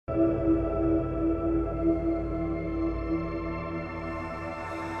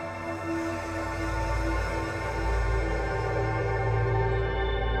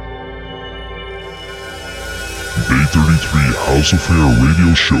House Affair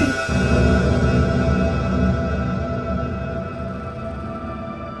radio show.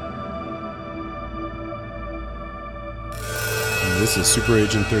 This is Super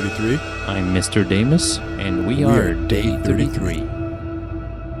Agent 33. I'm Mr. Damus, and we are Day 33.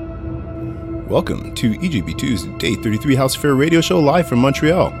 Welcome to EGB2's Day 33 House Affair radio show live from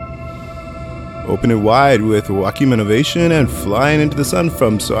Montreal. Open it wide with Joachim Innovation and Flying into the Sun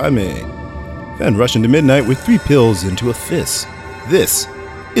from Soame. Then rush into midnight with 3 pills into a fist. This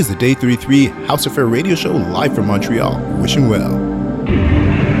is the Day 33 House Affair radio show live from Montreal. Wishing well.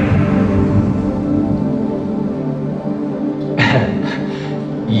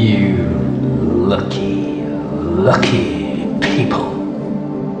 You lucky people.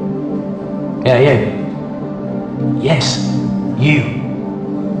 Yeah, you. Yes, you.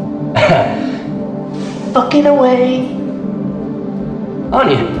 Fucking away.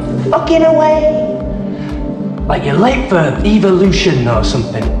 Aren't you? Fucking away. Like you're late for evolution or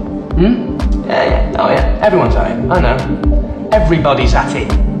something. Yeah. Oh yeah, everyone's at it. I know. Everybody's at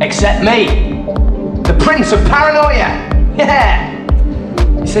it. Except me. The Prince of Paranoia. Yeah.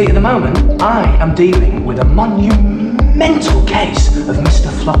 You see, at the moment, I am dealing with a monumental case of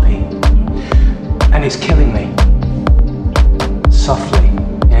Mr. Floppy. And it's killing me. Softly,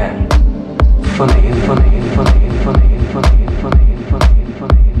 yeah. Funny, and funny, and funny, and funny, and funny, and funny, and funny, and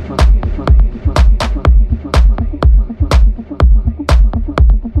funny, and funny, and funny, and funny, and funny, and funny,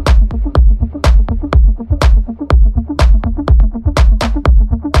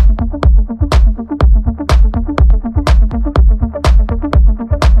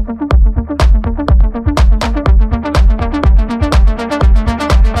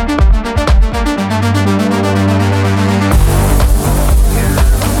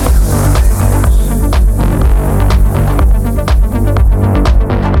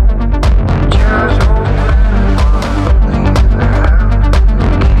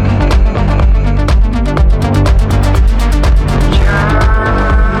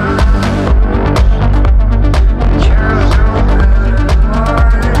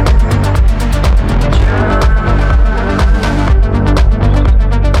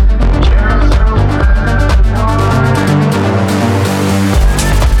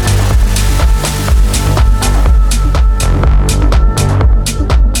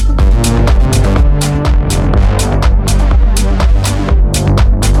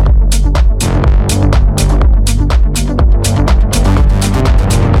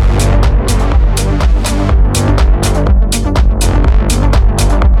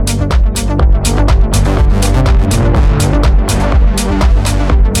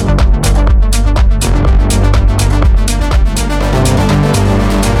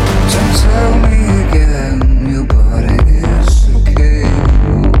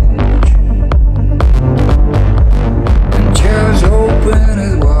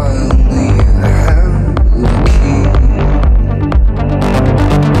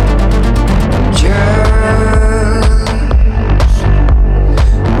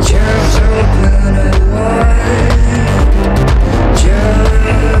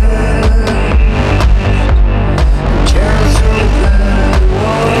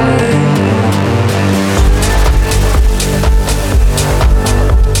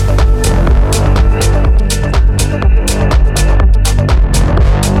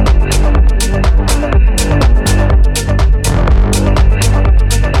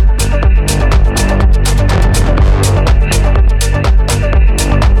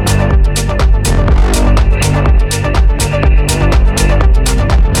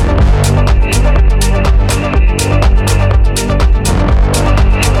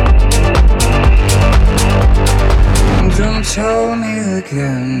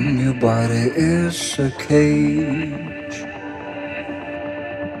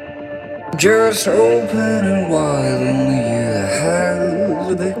 Just open it wide, only you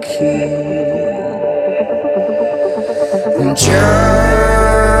have the key. And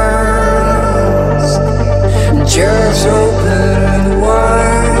just open it wide.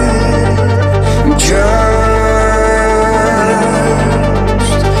 Just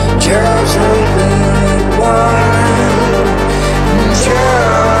open it wide.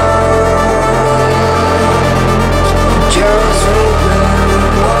 Just open it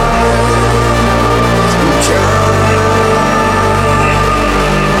wide.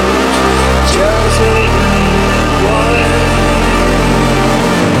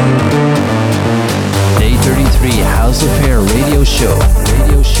 Day 33 House Affair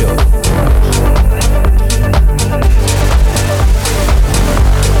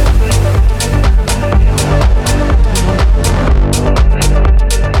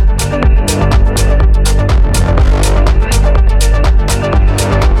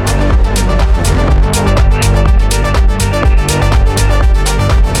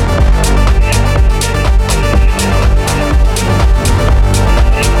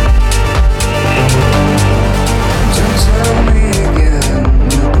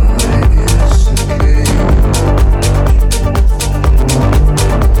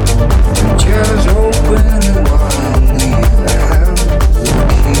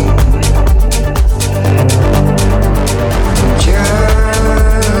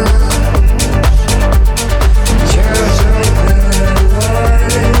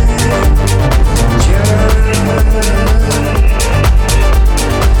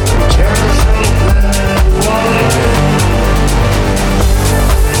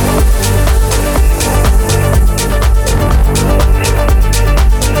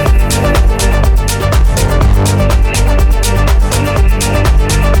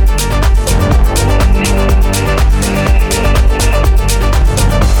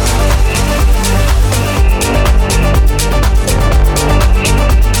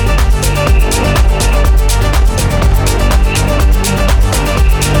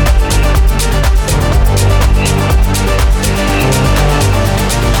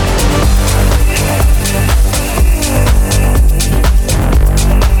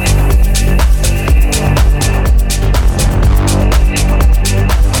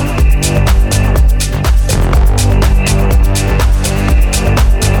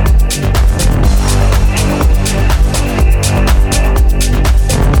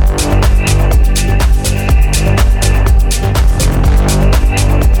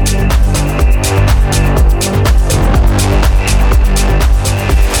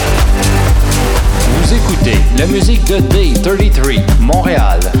DJ, la musique de Day 33,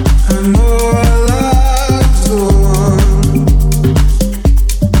 Montréal.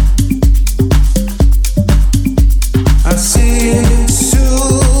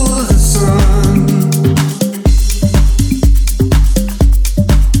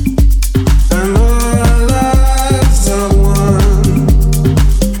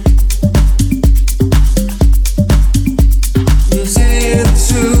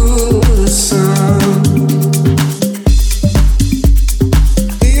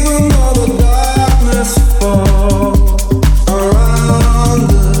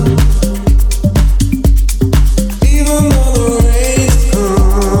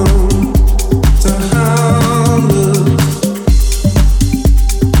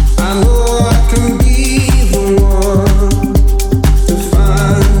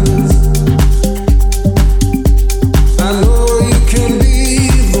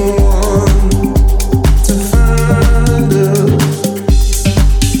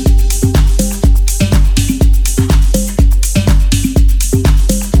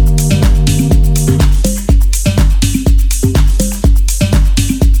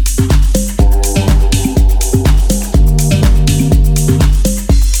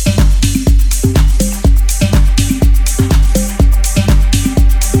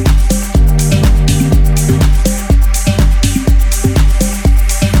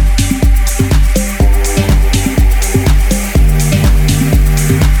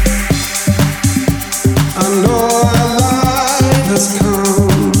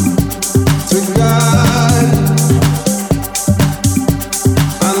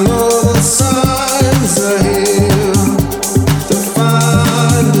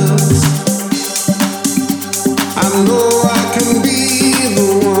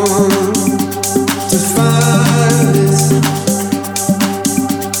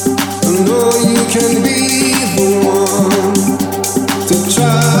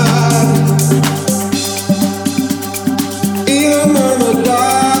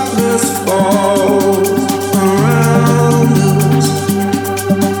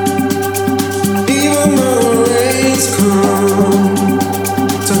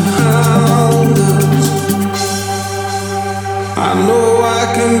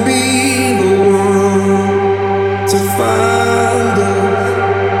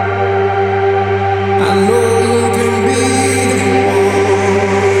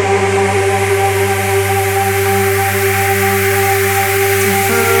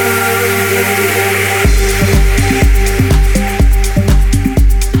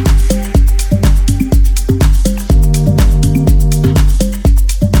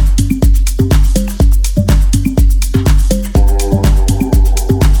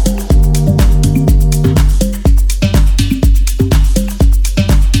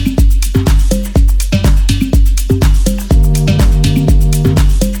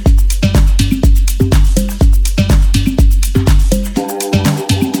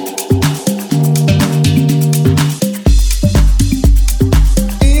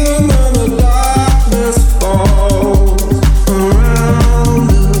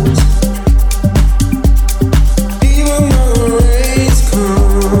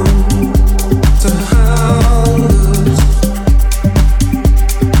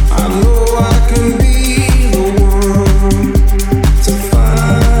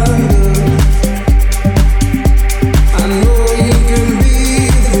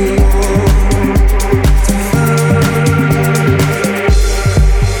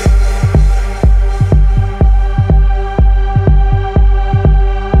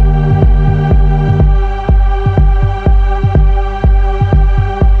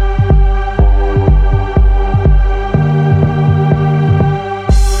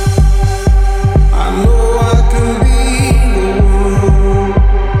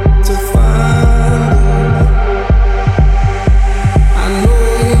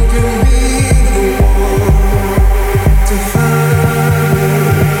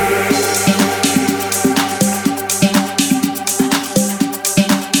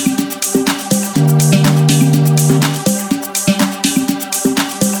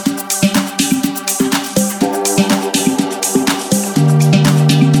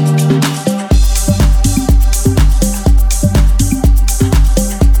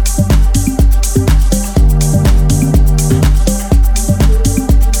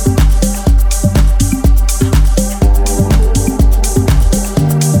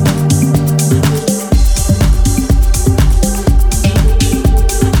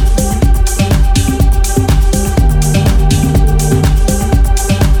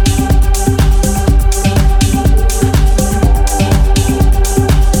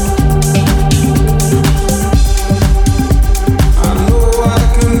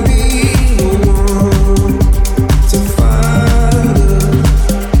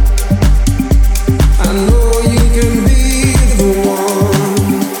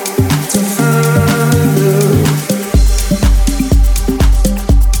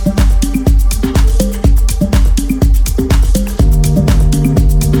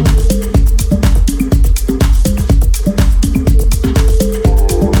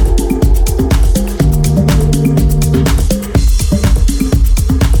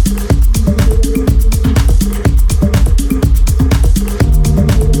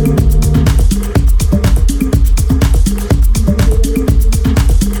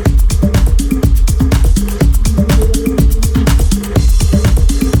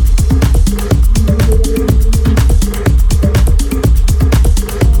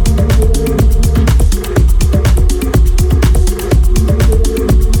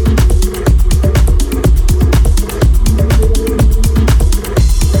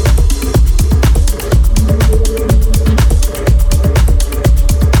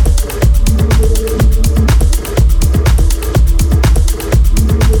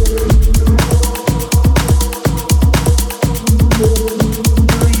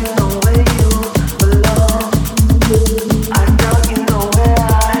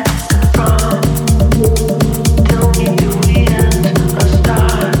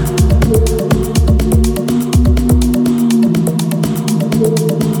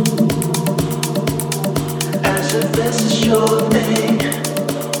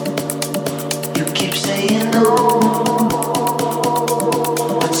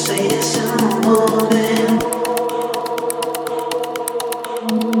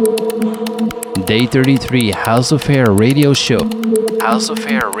 Day 33 House of Hair Radio Show. House of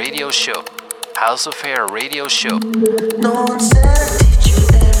Hair Radio Show. House of Hair Radio Show. No one said I teach you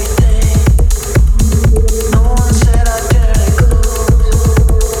everything. No one said I dare let go.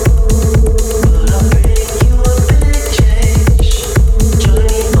 But I'll bring you a big change.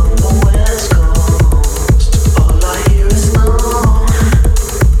 Journey on the West Coast. All I hear is no.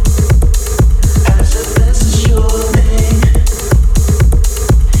 As if this is your thing.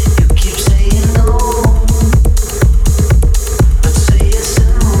 You keep saying no. But say yes in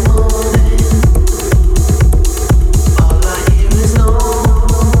the morning. All I hear is no.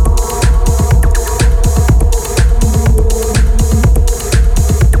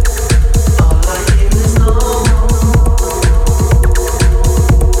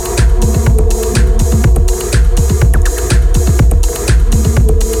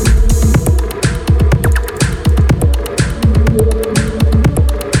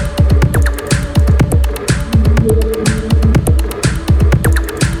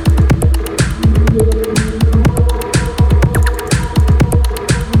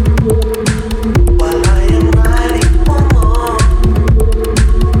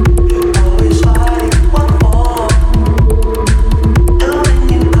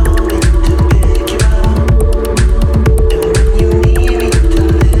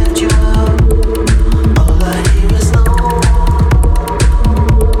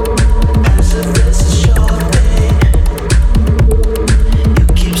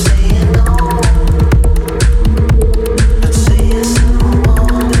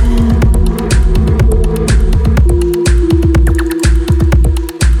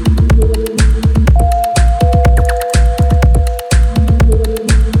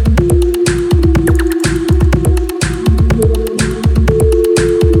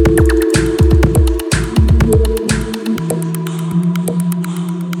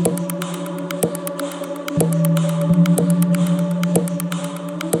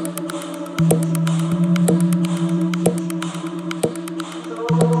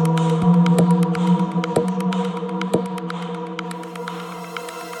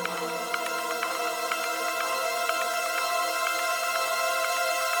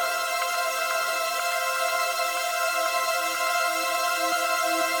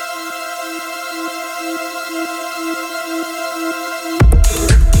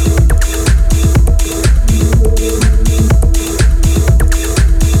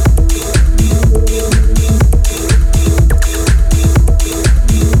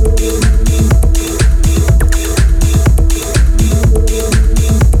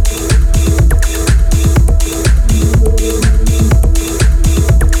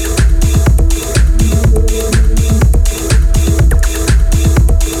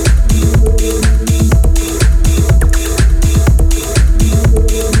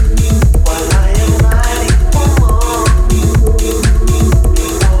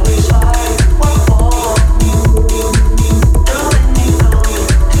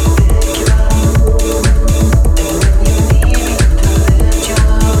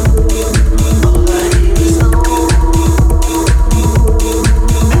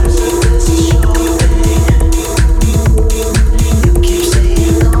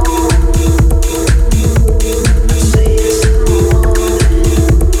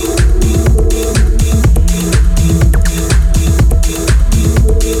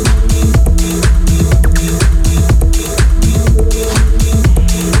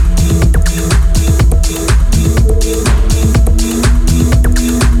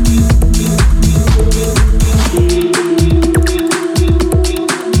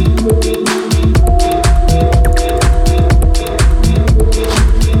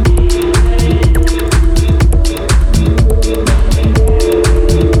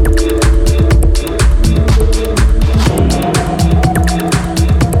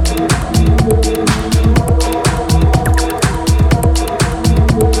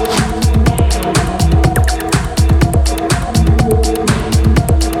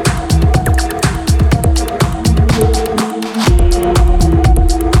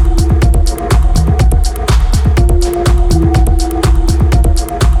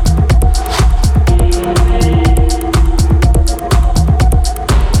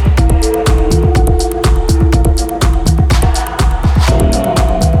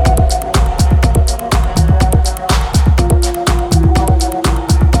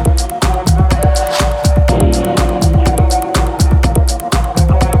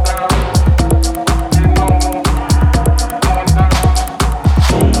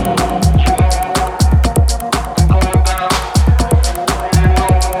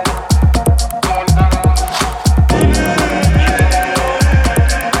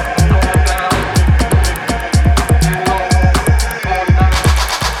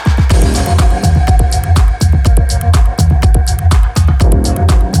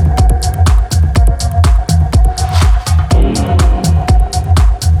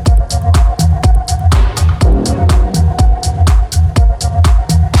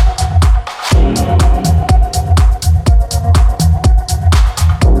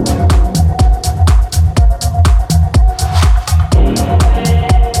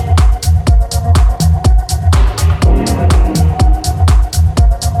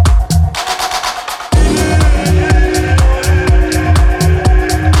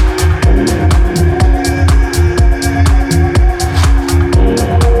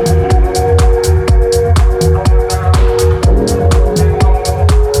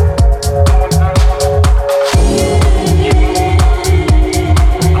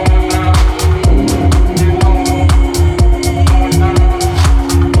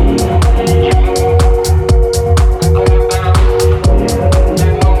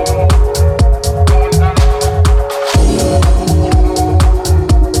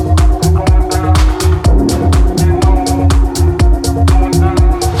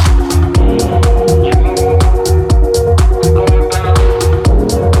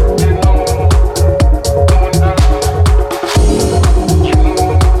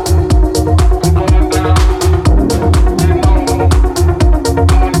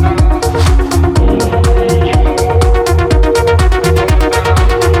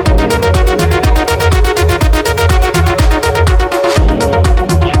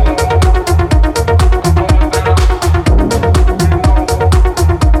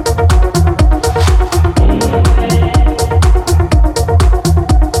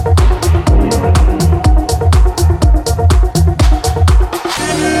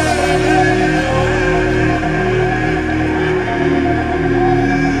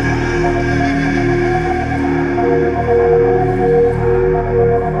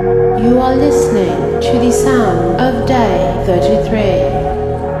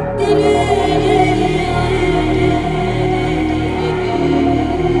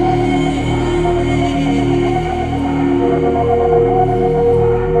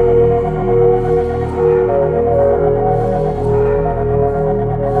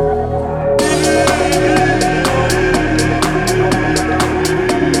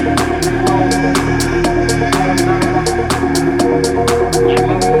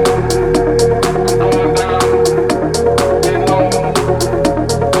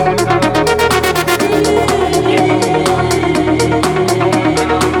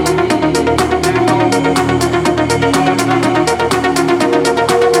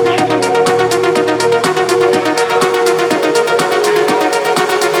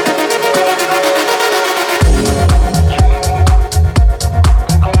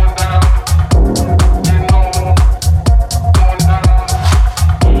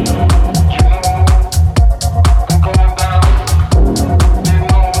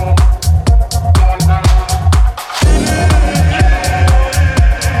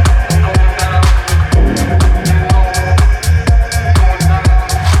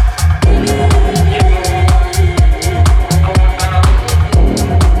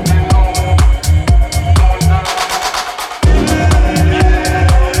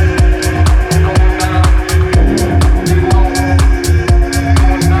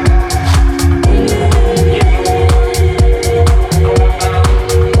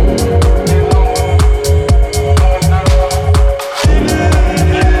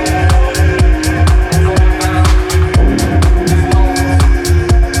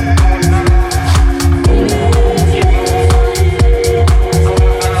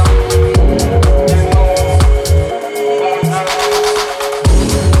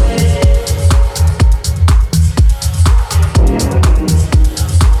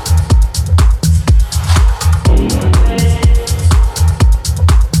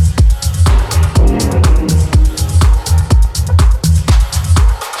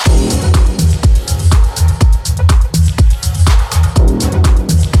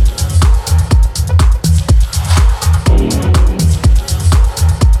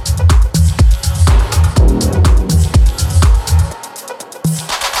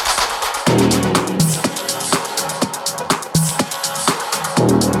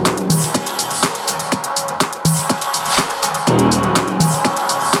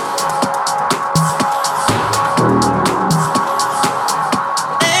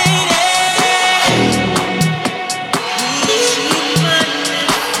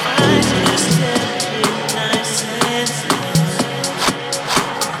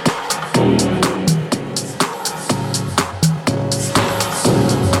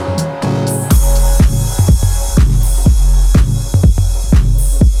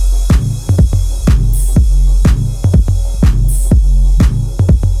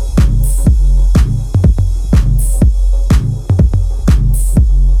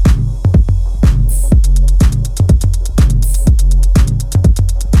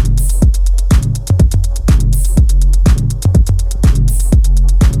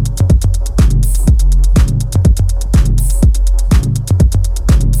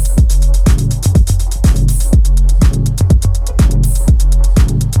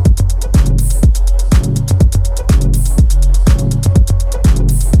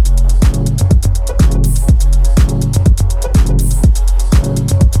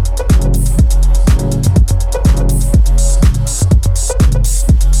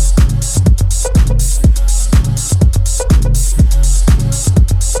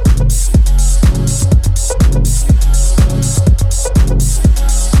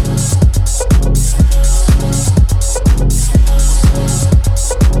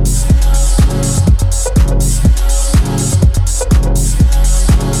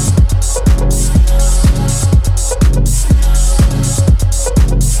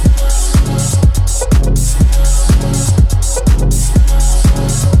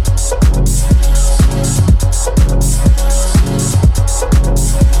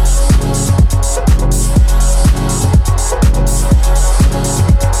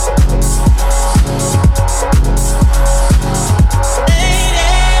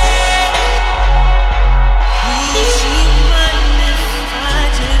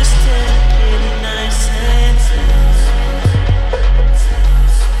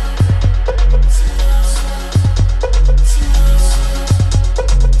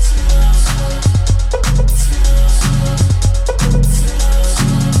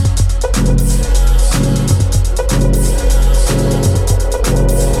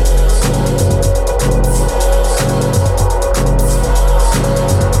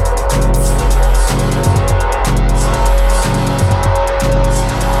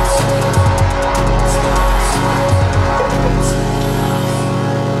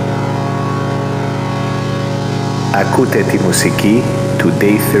 ακούτε τη μουσική του Day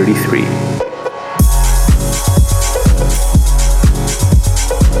 33.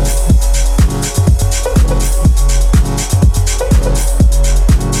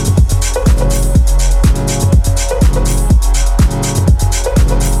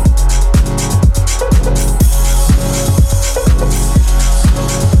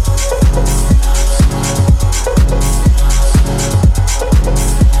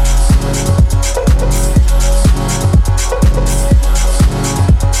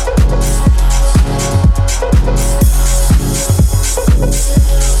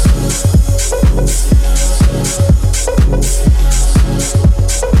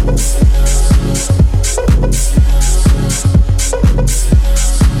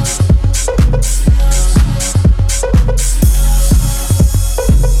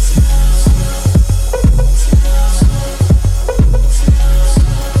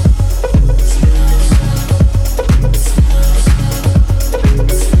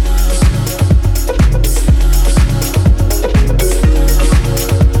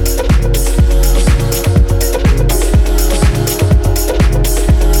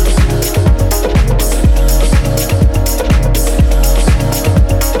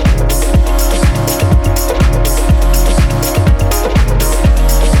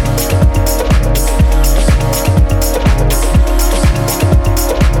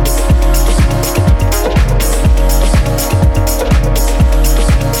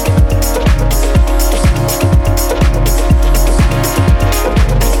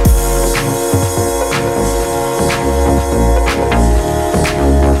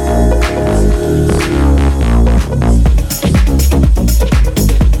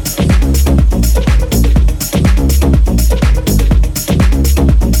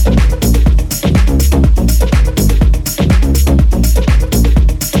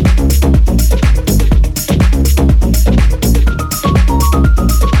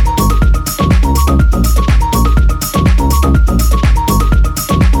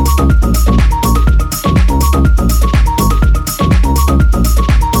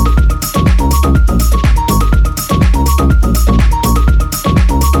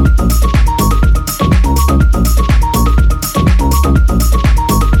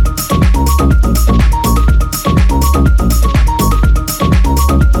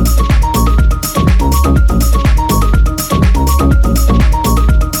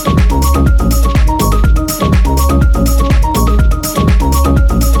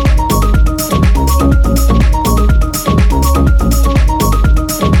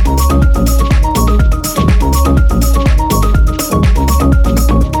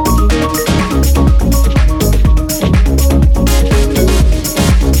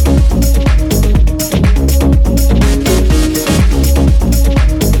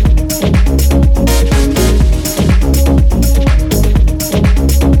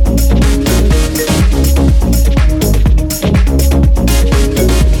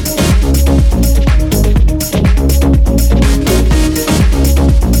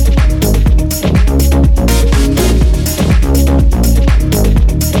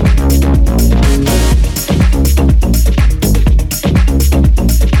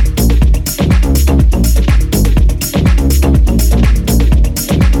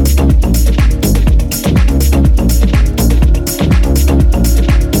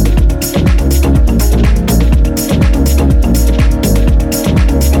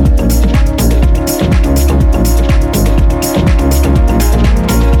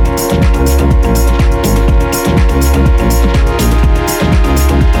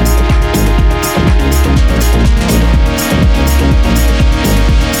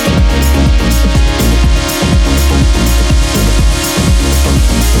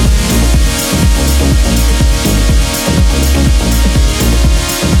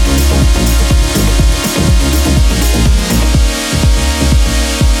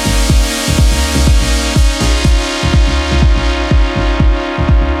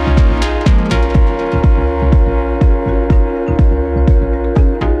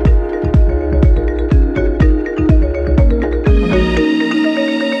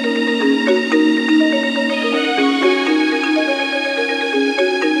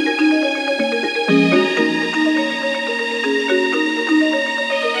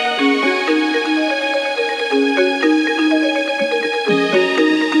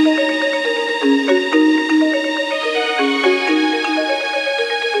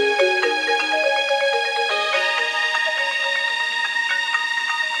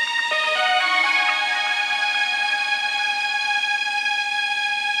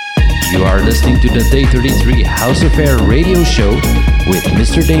 You are listening to the Day 33 House Affair radio show with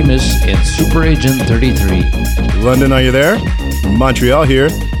Mr. Damus and Super Agent 33. London, are you there? Montreal here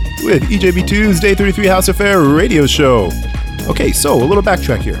with EJB2's Day 33 House Affair radio show. Okay, so a little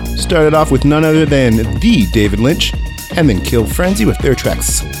backtrack here. Started off with none other than the David Lynch, and then Kill Frenzy with their track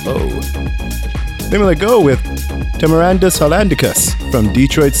Slow. Then we let go with Temerandus Hollandicus from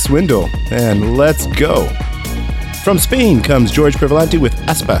Detroit Swindle, and Let's Go. From Spain comes George Prevalente with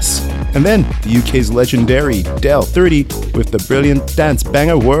Aspas, and then the UK's legendary Del 30 with the brilliant dance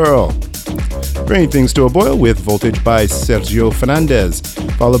banger Whirl. Bringing things to a boil with Voltage by Sergio Fernandez,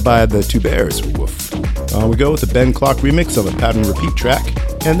 followed by the Two Bears, Woof. On we go with the Ben Clark remix of a pattern repeat track,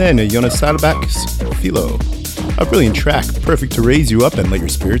 and then a Jonas Saddleback's Philo. A brilliant track, perfect to raise you up and let your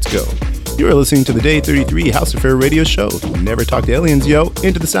spirits go. You are listening to the Day 33 House Affair radio show. Never talk to aliens, yo.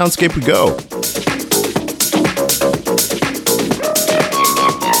 Into the soundscape we go.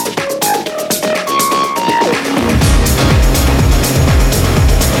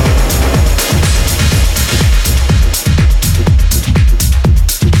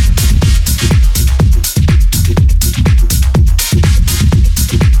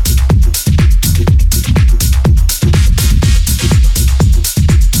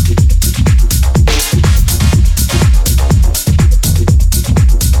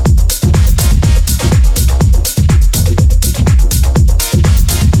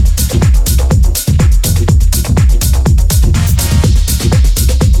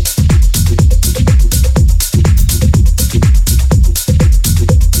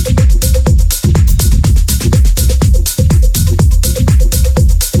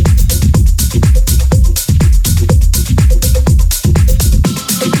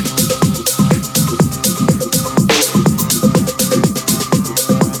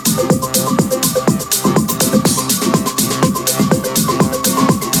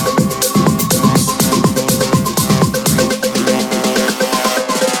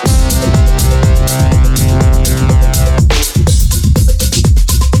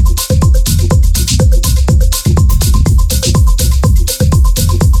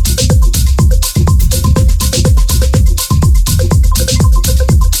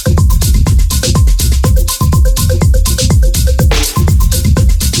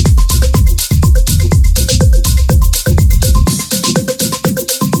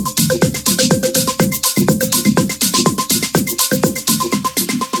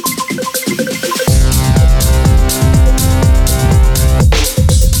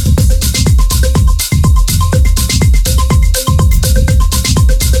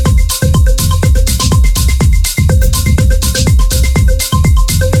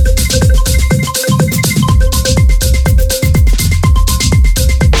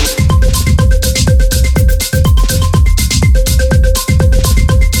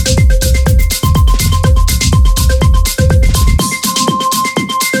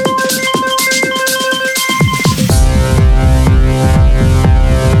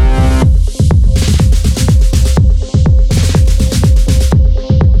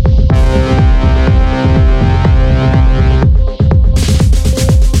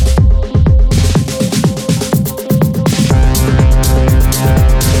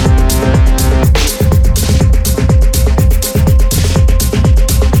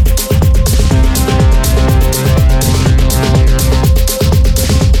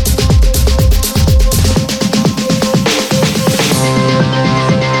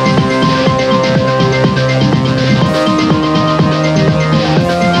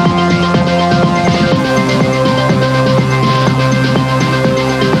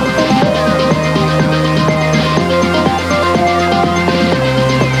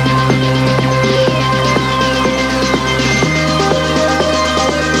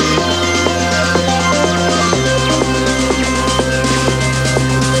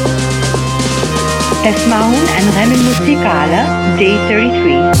 تسمعون أنغام الموسيقى على Day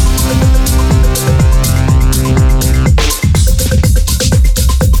 33.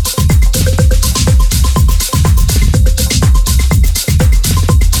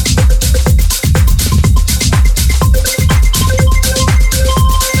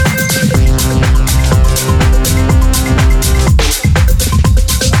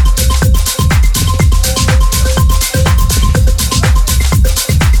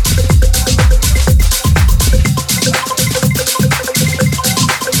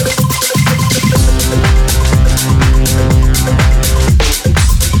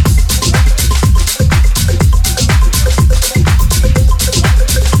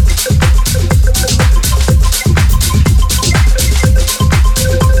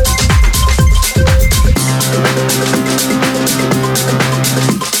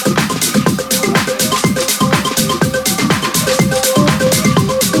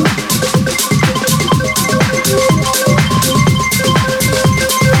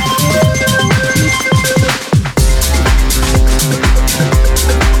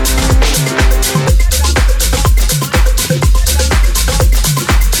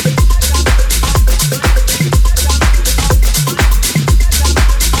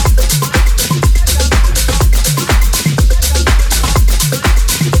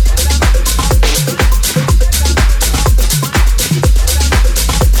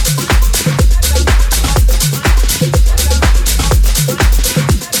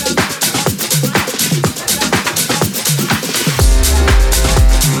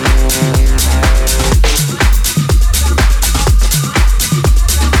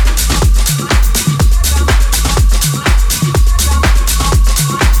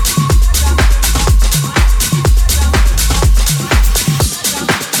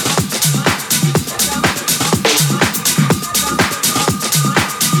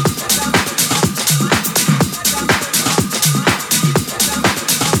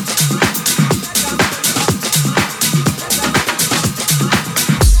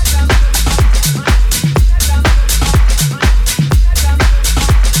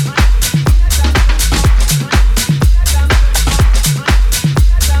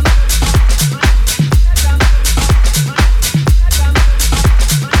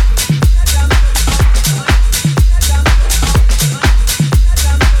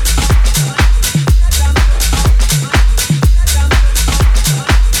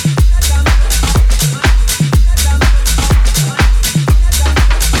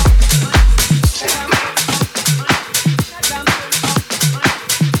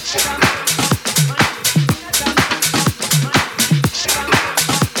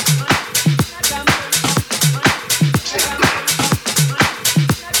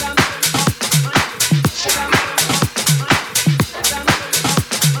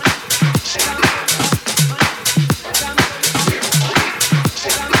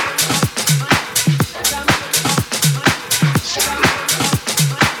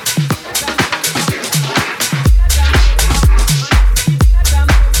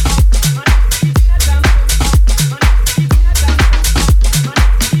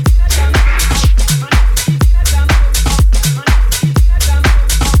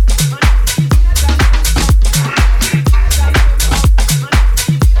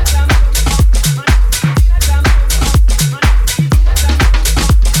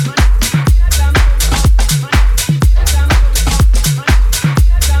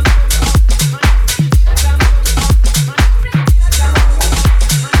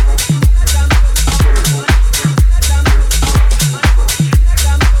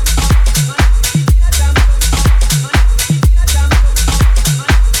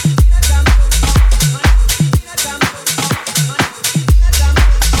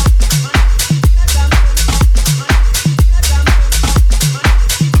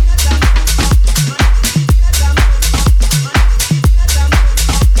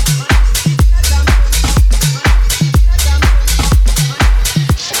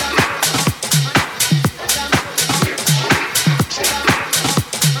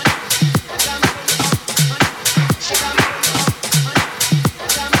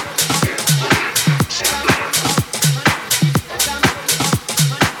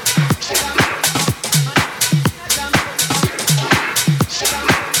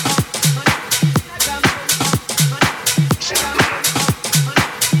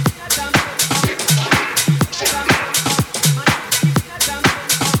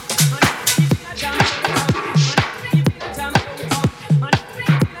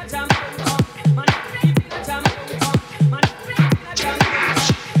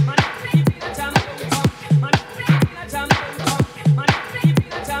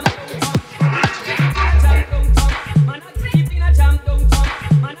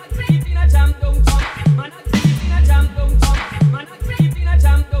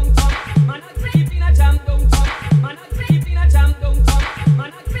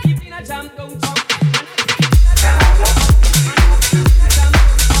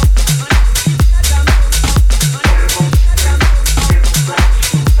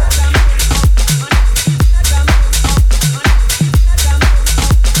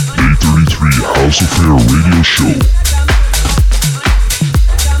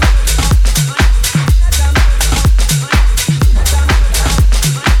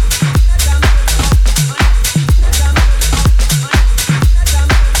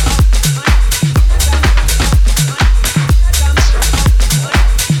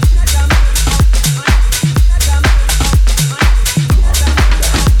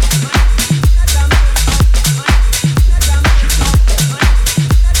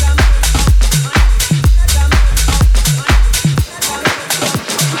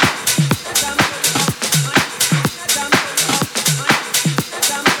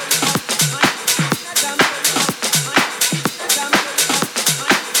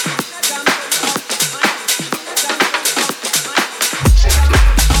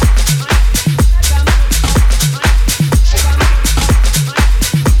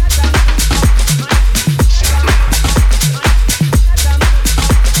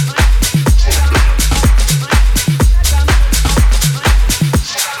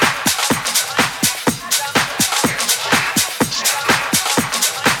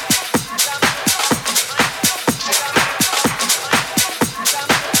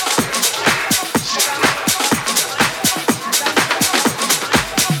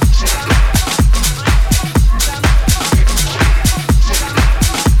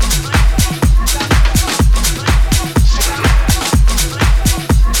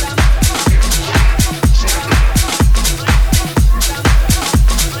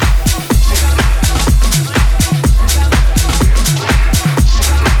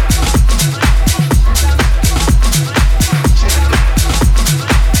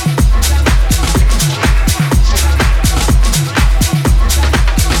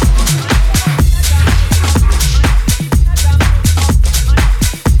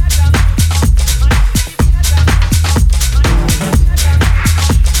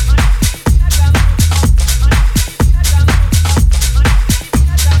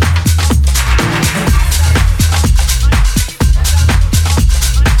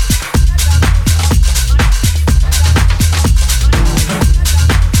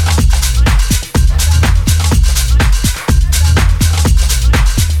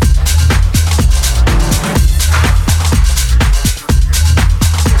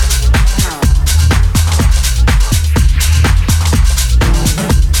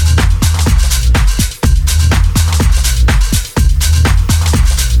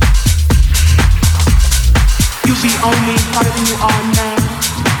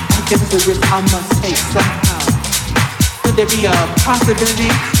 guess the risk I must take somehow. Could there be a possibility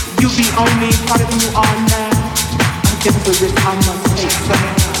you be on me harder than you are now? I guess the risk I must take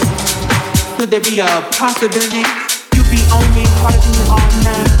somehow. Could there be a possibility you be on me harder than you are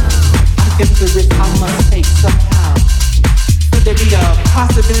now? I guess the risk I must take somehow. Could there be a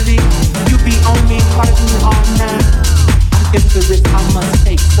possibility you be on me harder than you are now? I guess the risk I must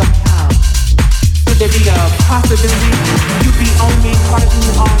take somehow. Could there be a possibility you be on me harder than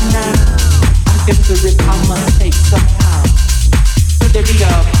you are now? I guess the risk I must take somehow. Could there be a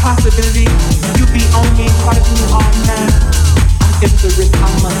possibility you be on me harder than you are now? I guess the risk I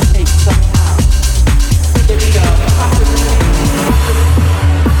must take somehow. Could there be a possibility?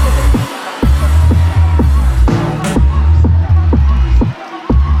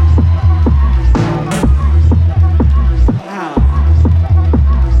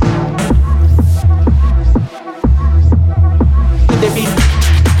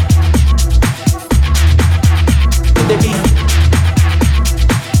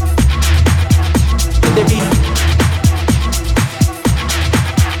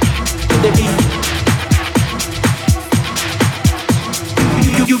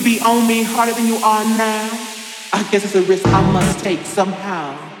 On me harder than you are now. I guess it's a risk I must take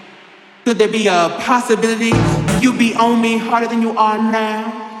somehow. Could there be a possibility you be on me harder than you are now?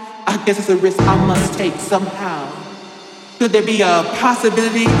 I guess it's a risk I must take somehow. Could there be a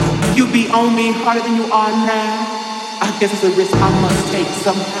possibility you be on me harder than you are now? I guess it's a risk I must take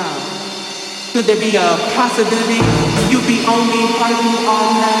somehow. Could there be a possibility you be on me harder than you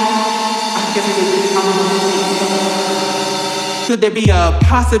are now? I guess it's a risk I must take somehow. Could there be a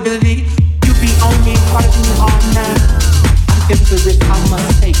possibility you be on me harder than you are now? I guess it's a risk I must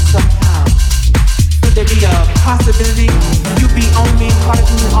take somehow. Could there be a possibility you be on me harder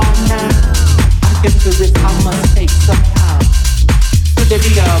than you are now? I guess it's a risk I must take somehow. Could there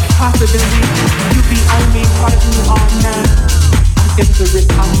be a possibility you be on me harder than you are now? I guess it's a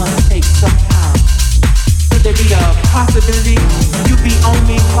risk I must take somehow. Could there be a possibility you be on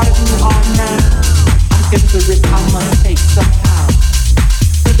me harder than you are now? I guess it's a risk I must take somehow.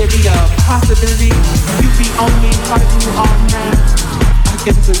 Could there be a possibility you be on me harder than you are now? I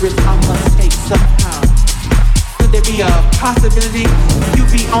guess it's a risk I must take somehow. Could there be a possibility you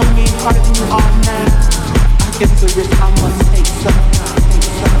be on me harder than you are now? I guess it's a risk I must take somehow.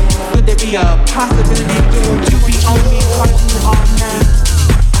 Could there be a possibility you be on me harder than you are now?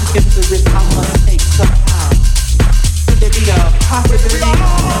 I guess it's a risk I must take somehow. Could there be a possibility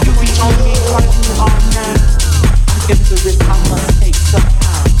you be on me harder than you are now? I guess it's a risk I must take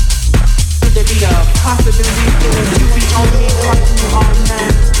somehow. Could there be a possibility you be on me harder than you are now?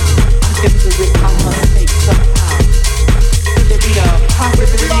 I guess it's a risk I must take somehow. Could there be a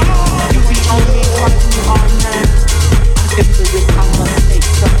possibility you be on me harder than you are now? I guess it's a risk I must take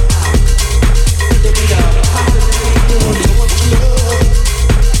somehow. Could there be a possibility so much love?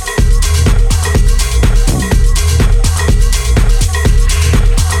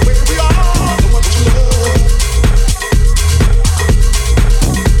 Where we are, so much love.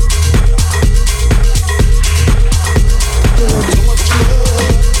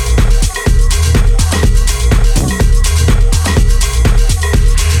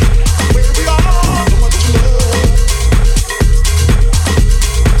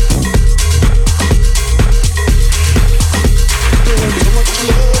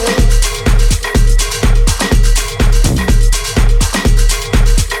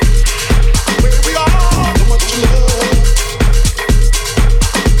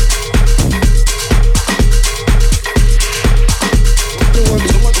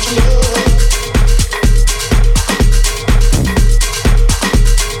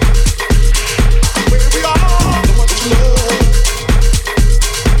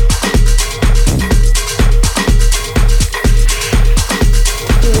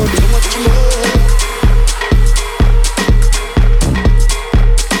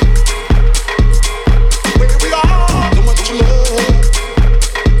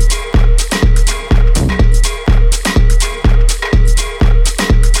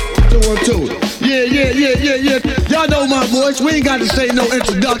 We ain't got to say no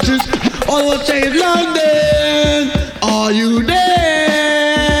introductions. All I want to say is London, are you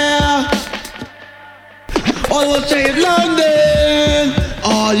there? All I want to say is London,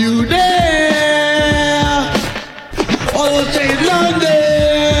 are you there? All I want to say is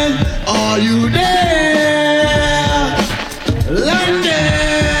London, are you there? London,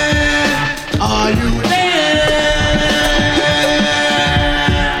 are you there?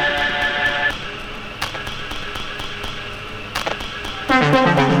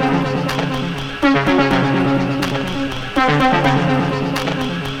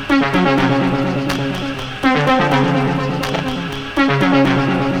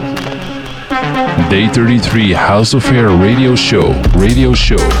 Day 33 House of Hair Radio Show. Radio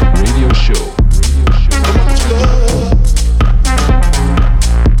Show. Radio Show.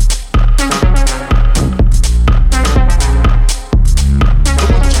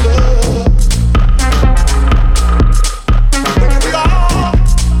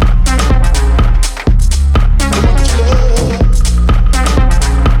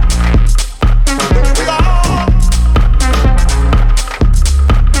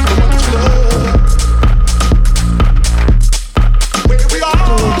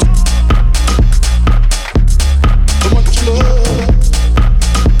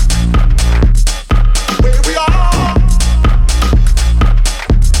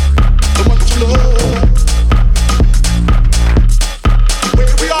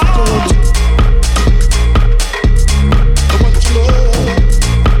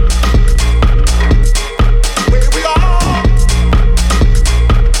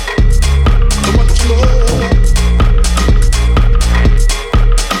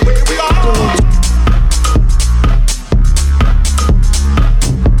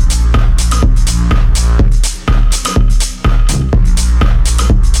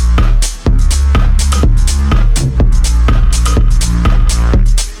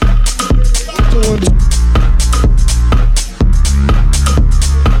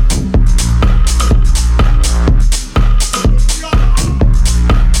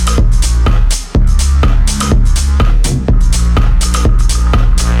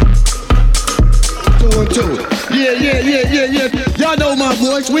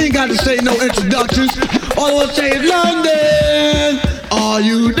 We ain't got to say no introductions. All I want to say is London, are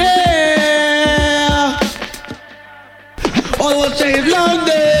you there? All I want to say is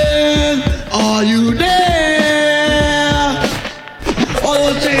London, are you there? All I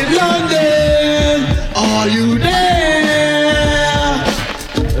want to say is London, are you there?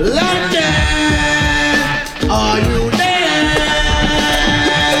 London, are you there?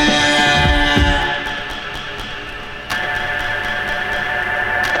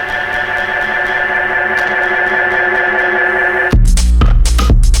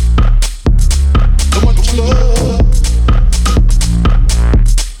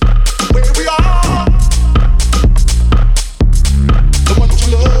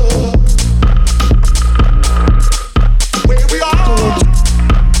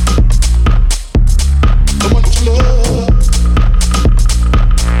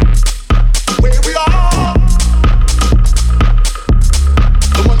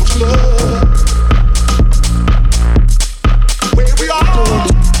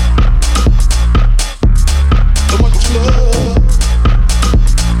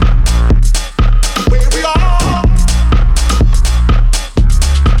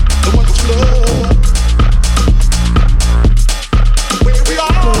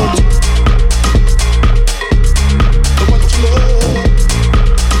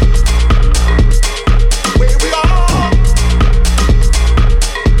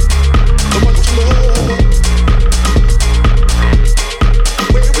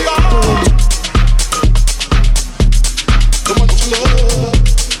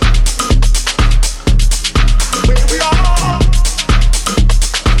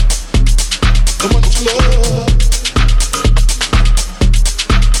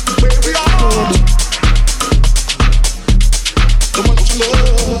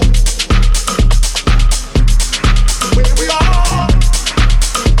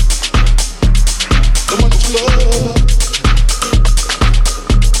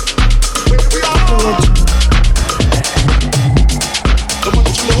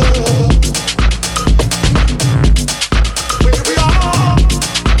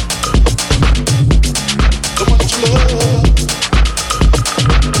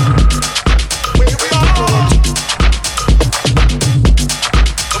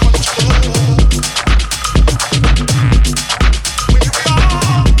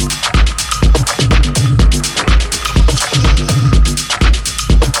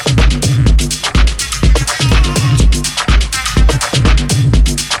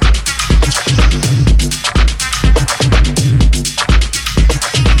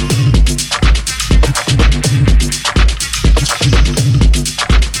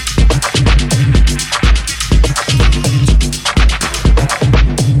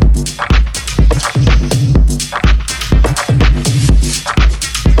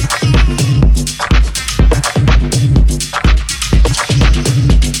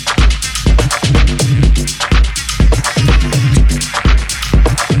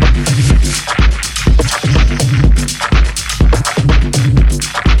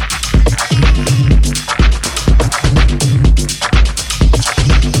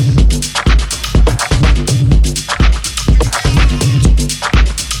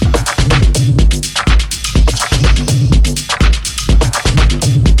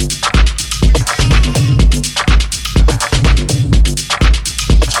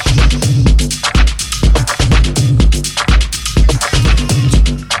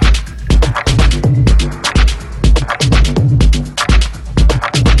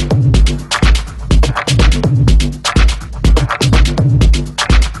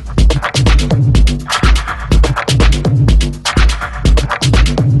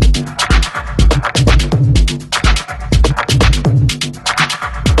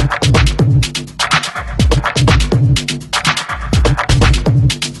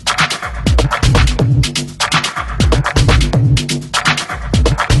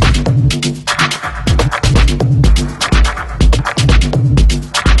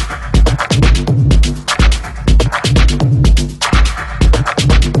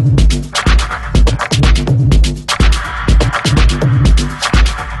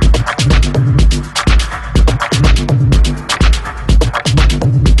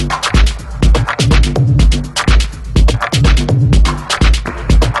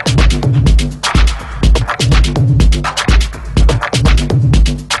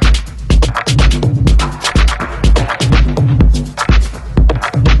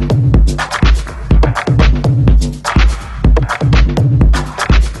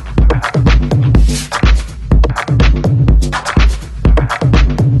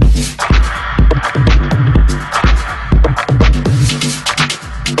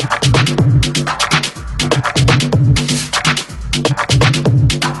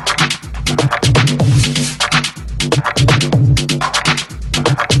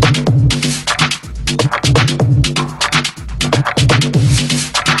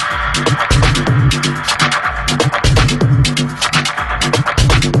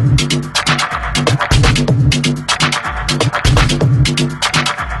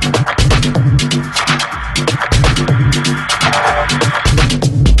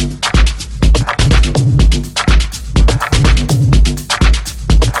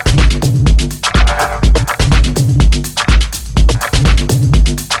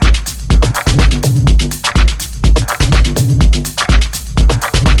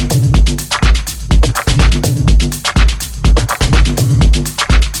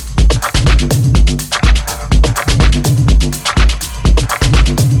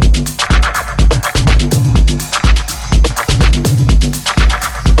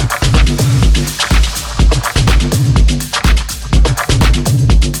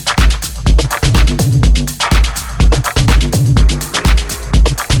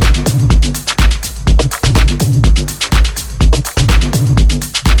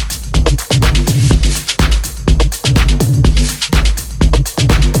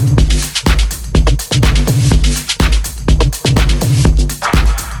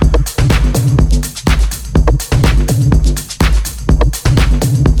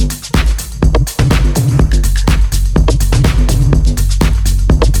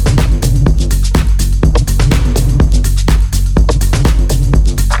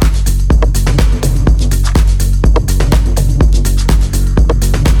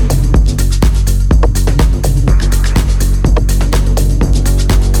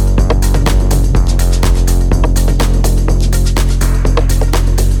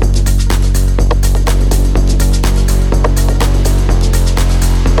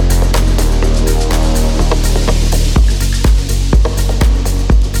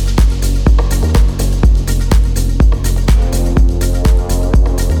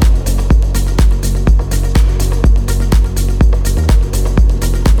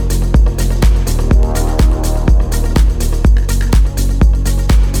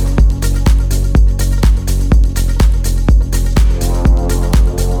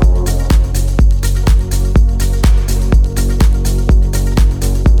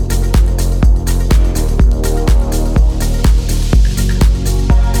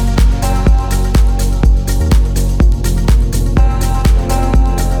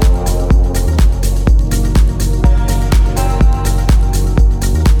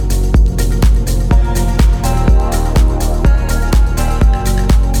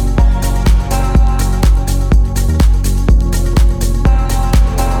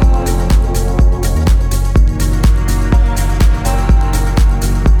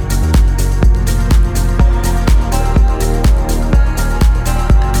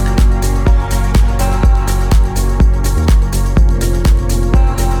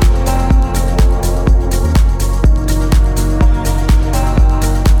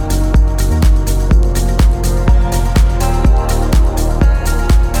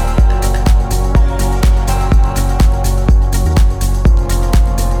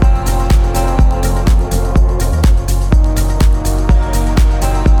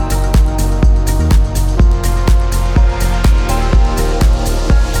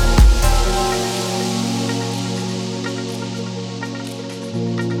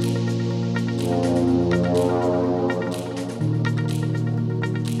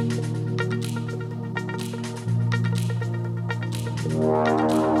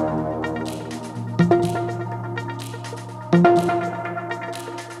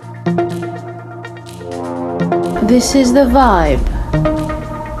 This is the vibe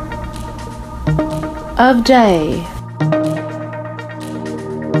of day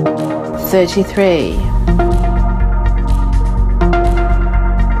 33.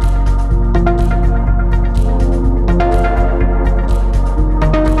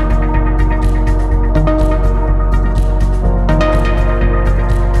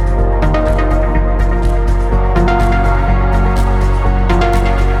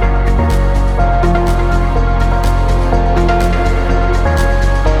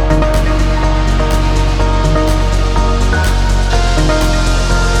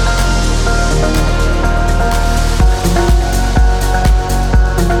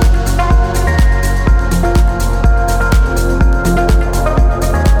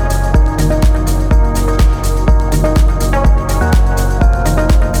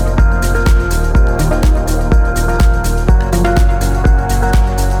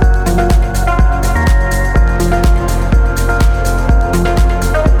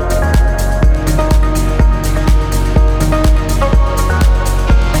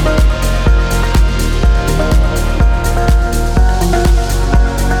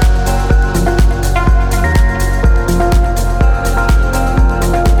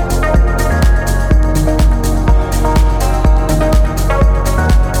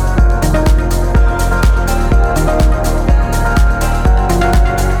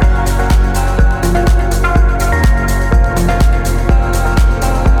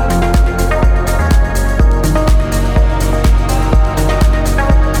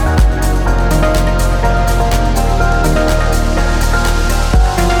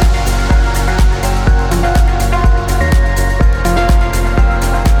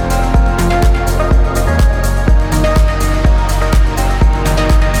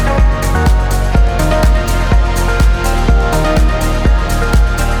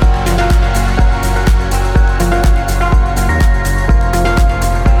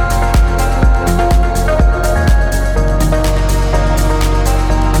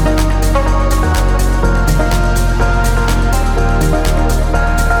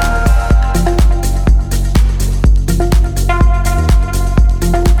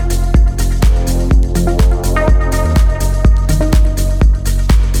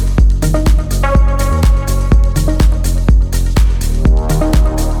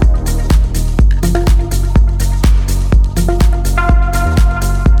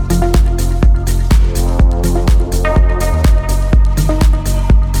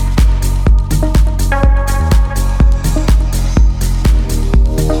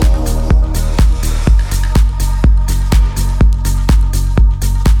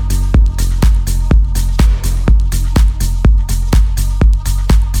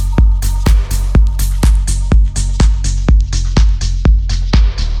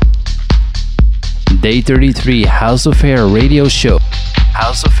 Day 33 House of Hair Radio Show.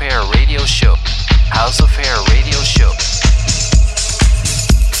 House of Hair Radio Show. House of Hair Radio Show.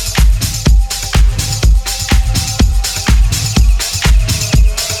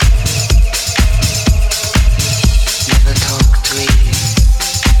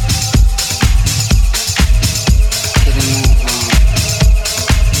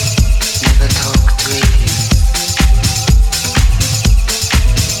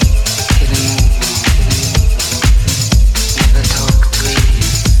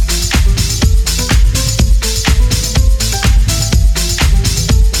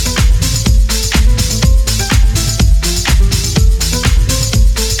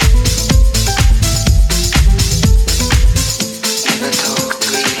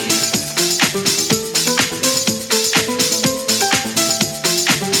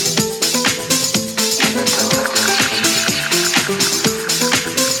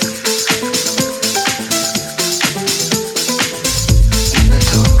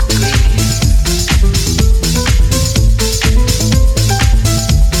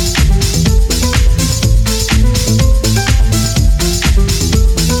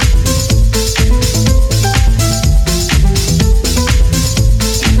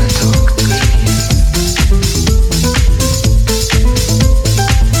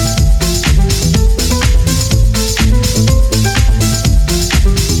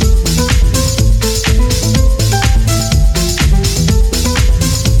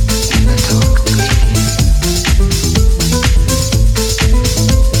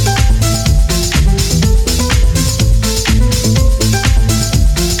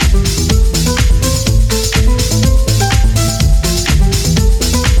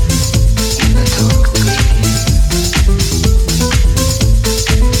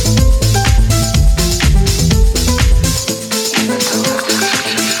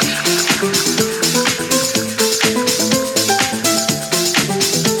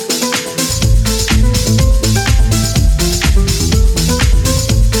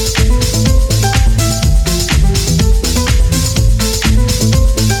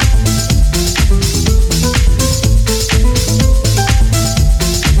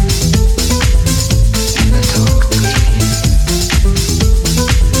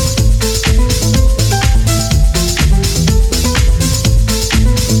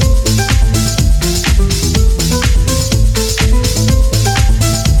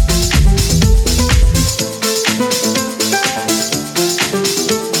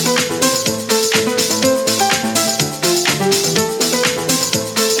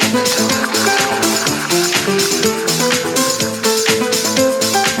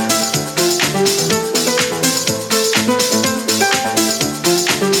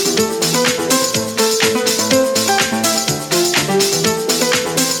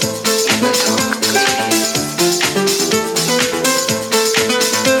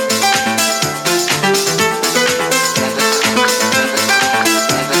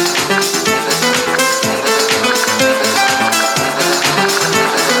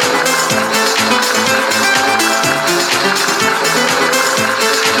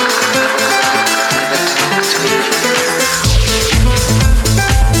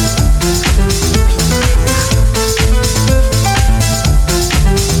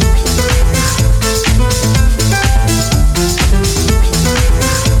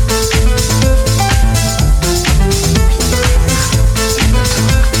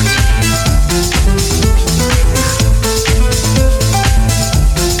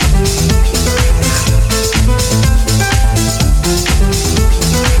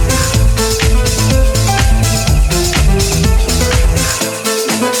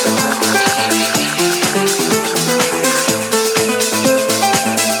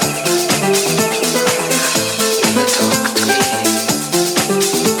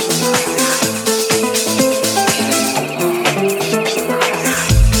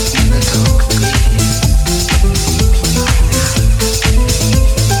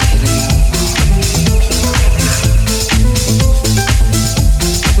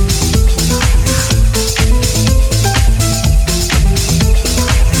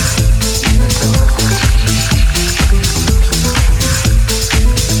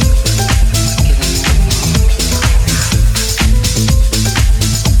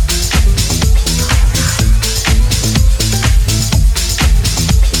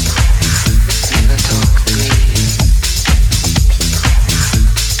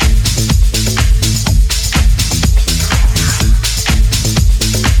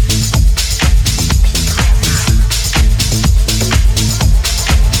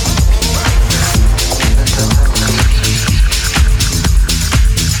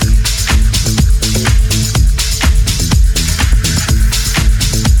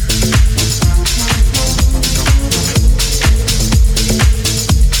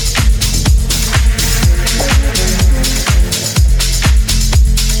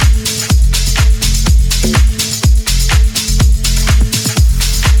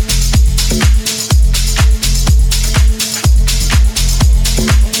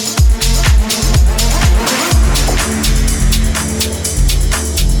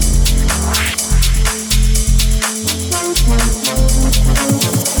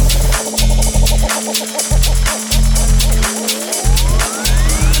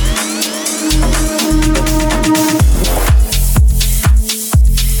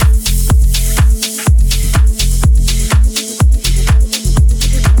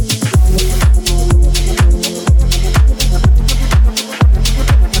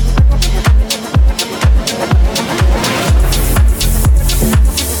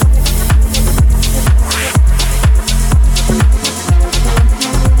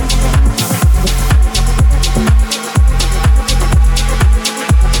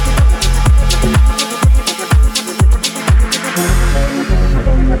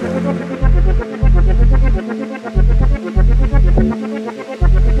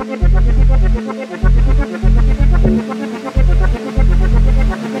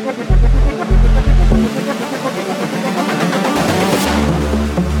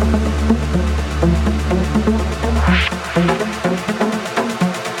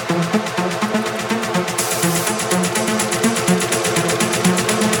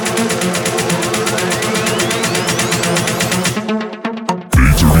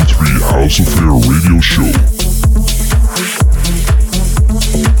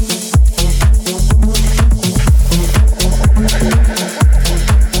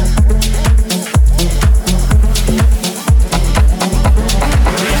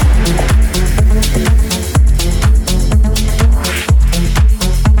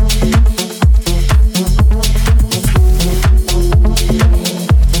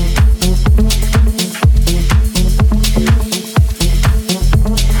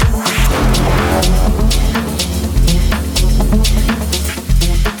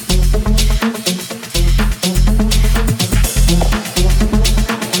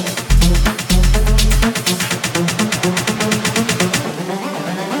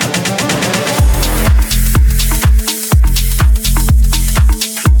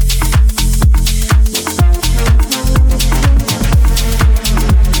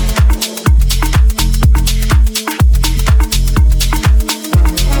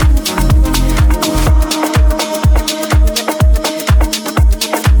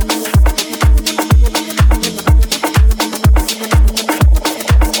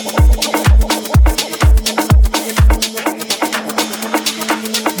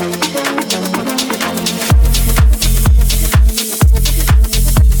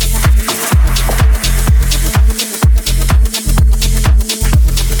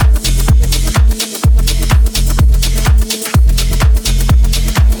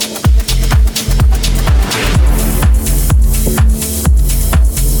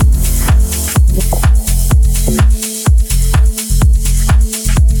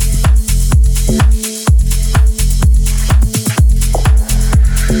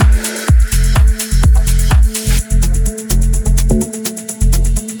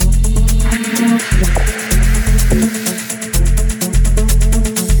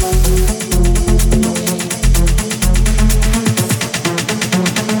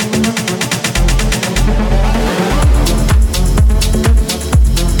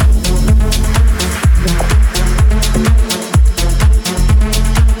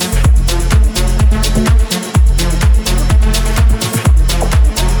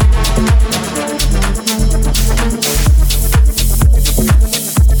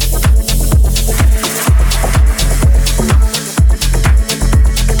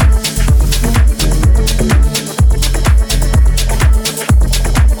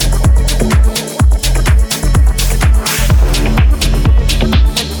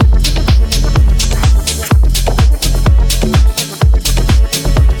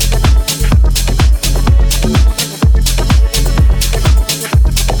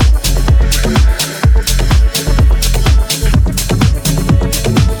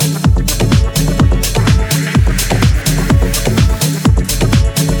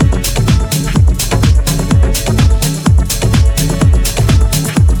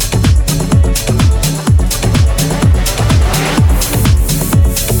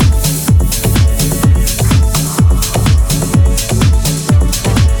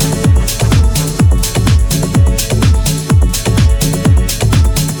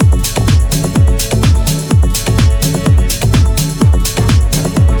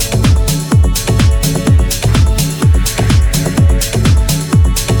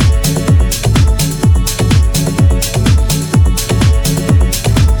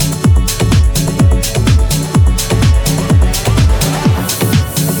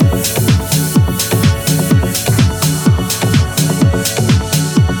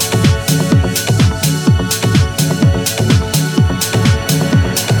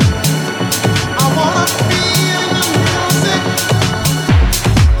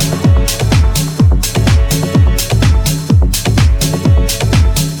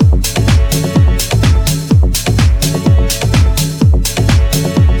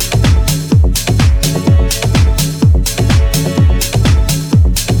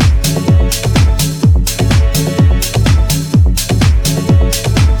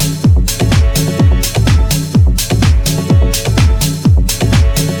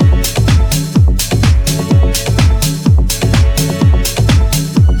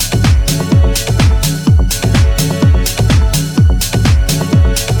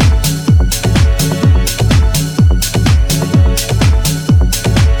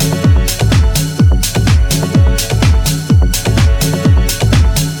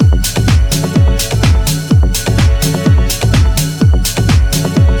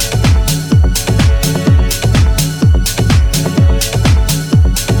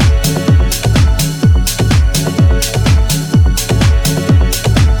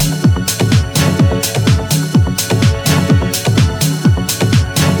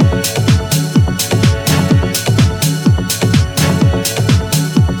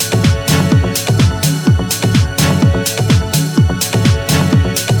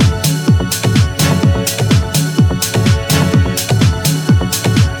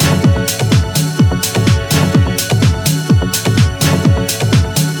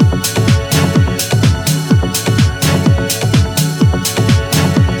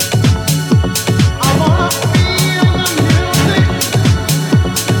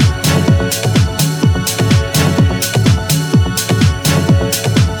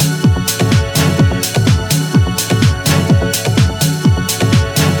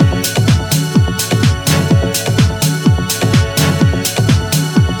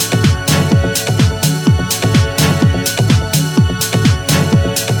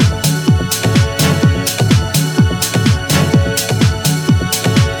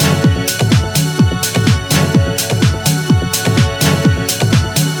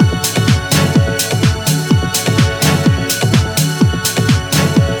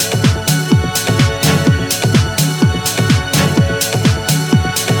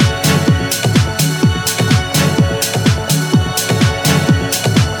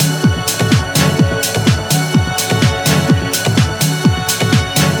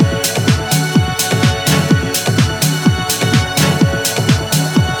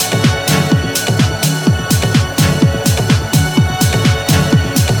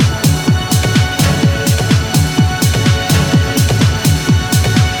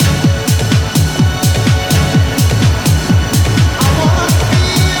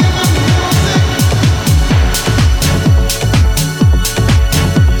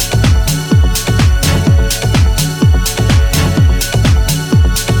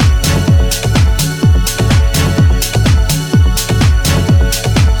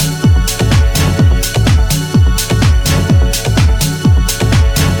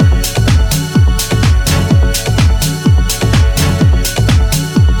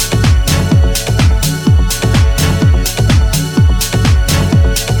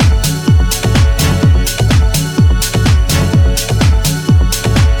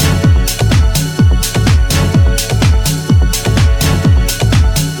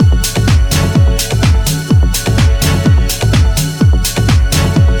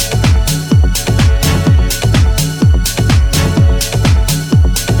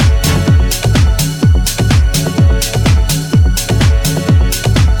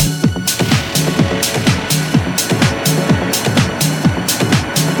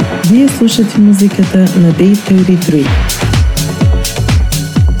 Вие слушате музиката на Day 33.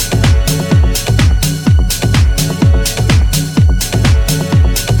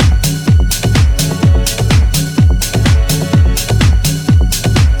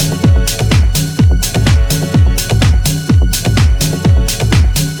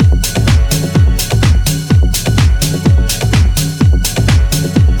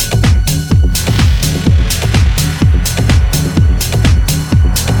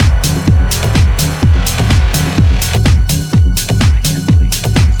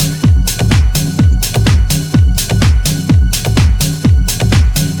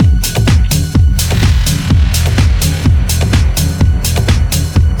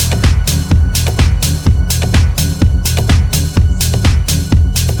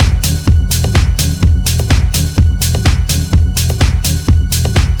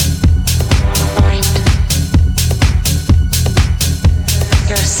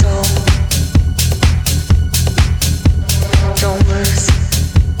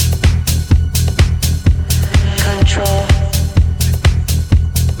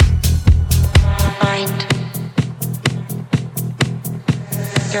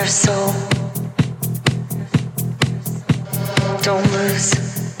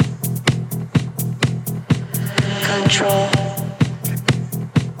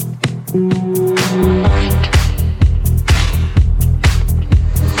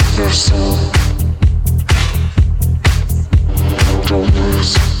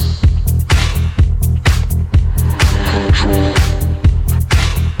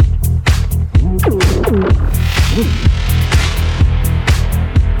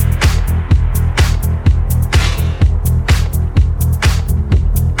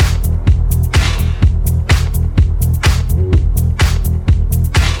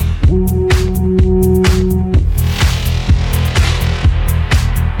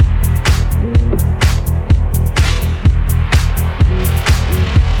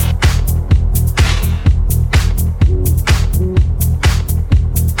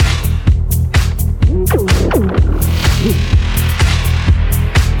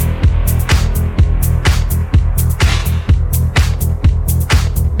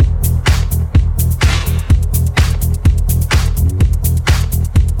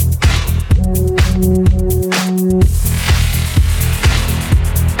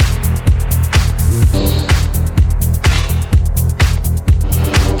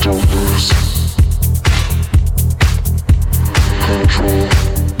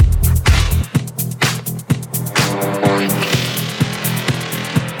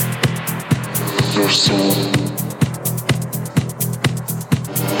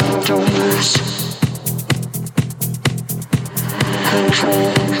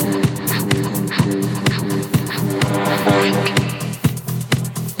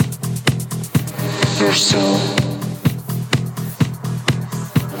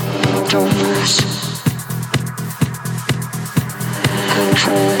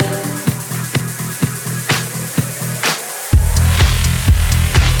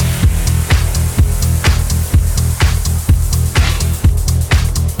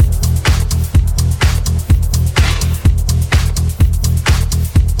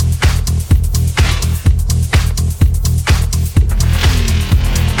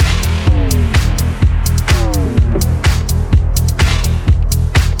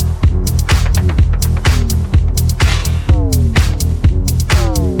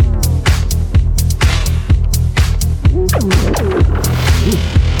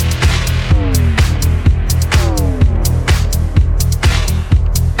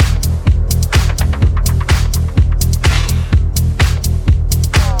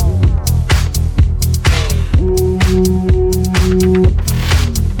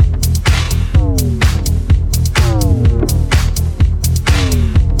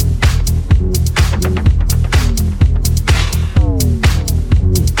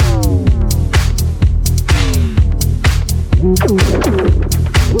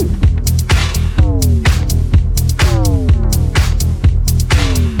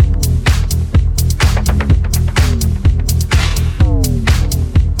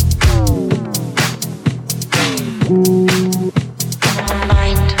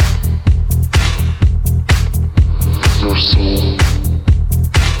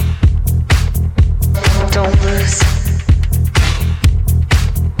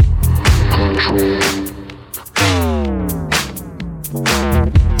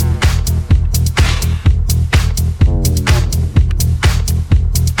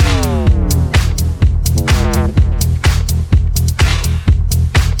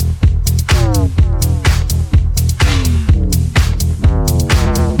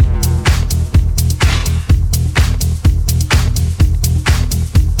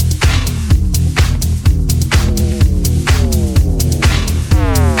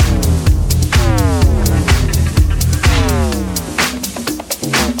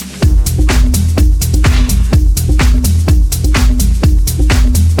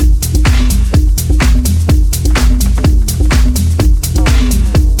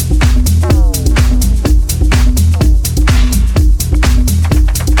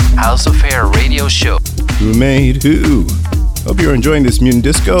 House of Hair Radio Show. Who made who? Hope you're enjoying this Mutant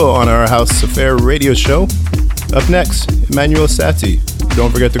Disco on our House of Hair Radio Show. Up next, Emmanuel Satie.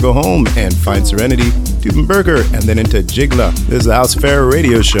 Don't forget to go home and find Serenity, Dubenberger, and then into Jigla. This is the House of Hair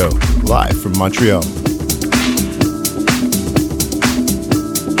Radio Show, live from Montreal.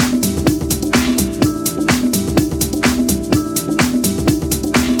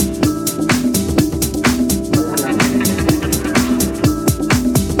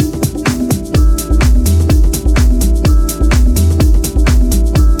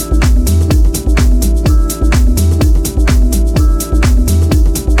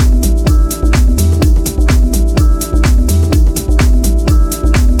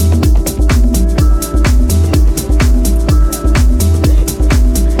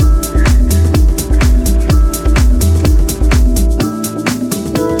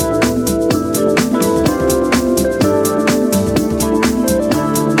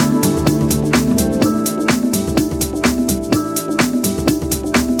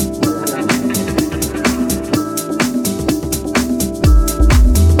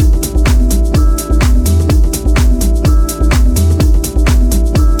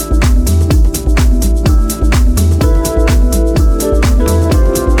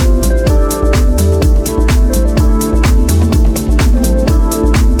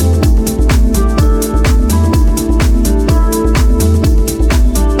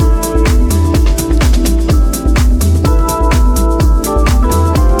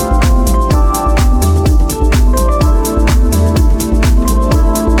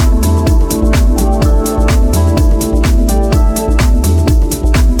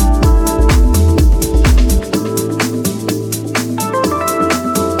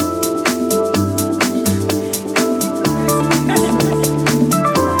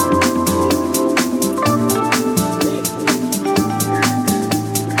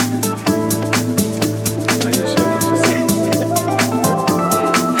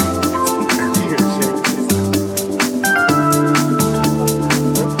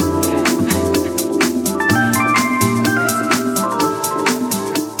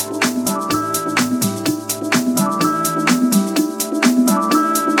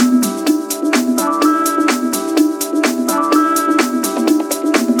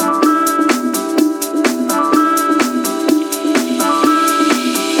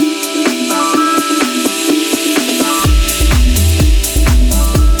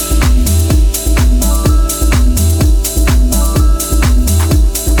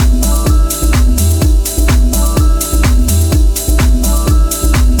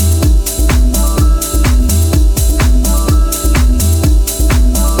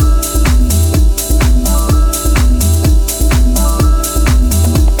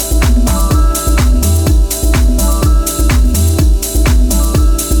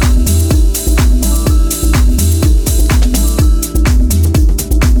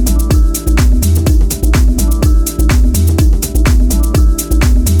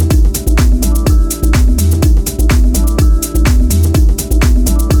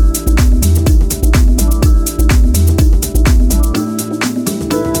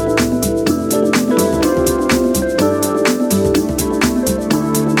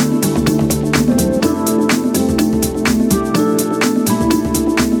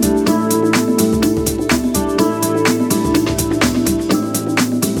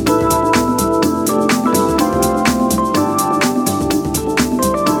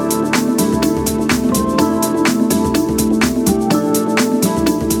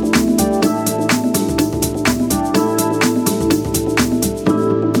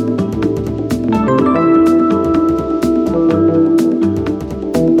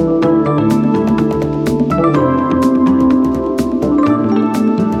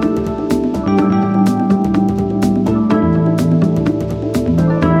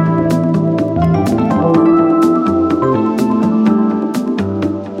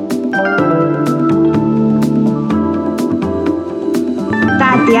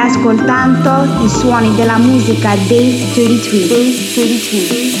 ascoltando i suoni della musica Day 33. Day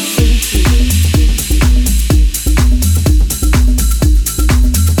 33.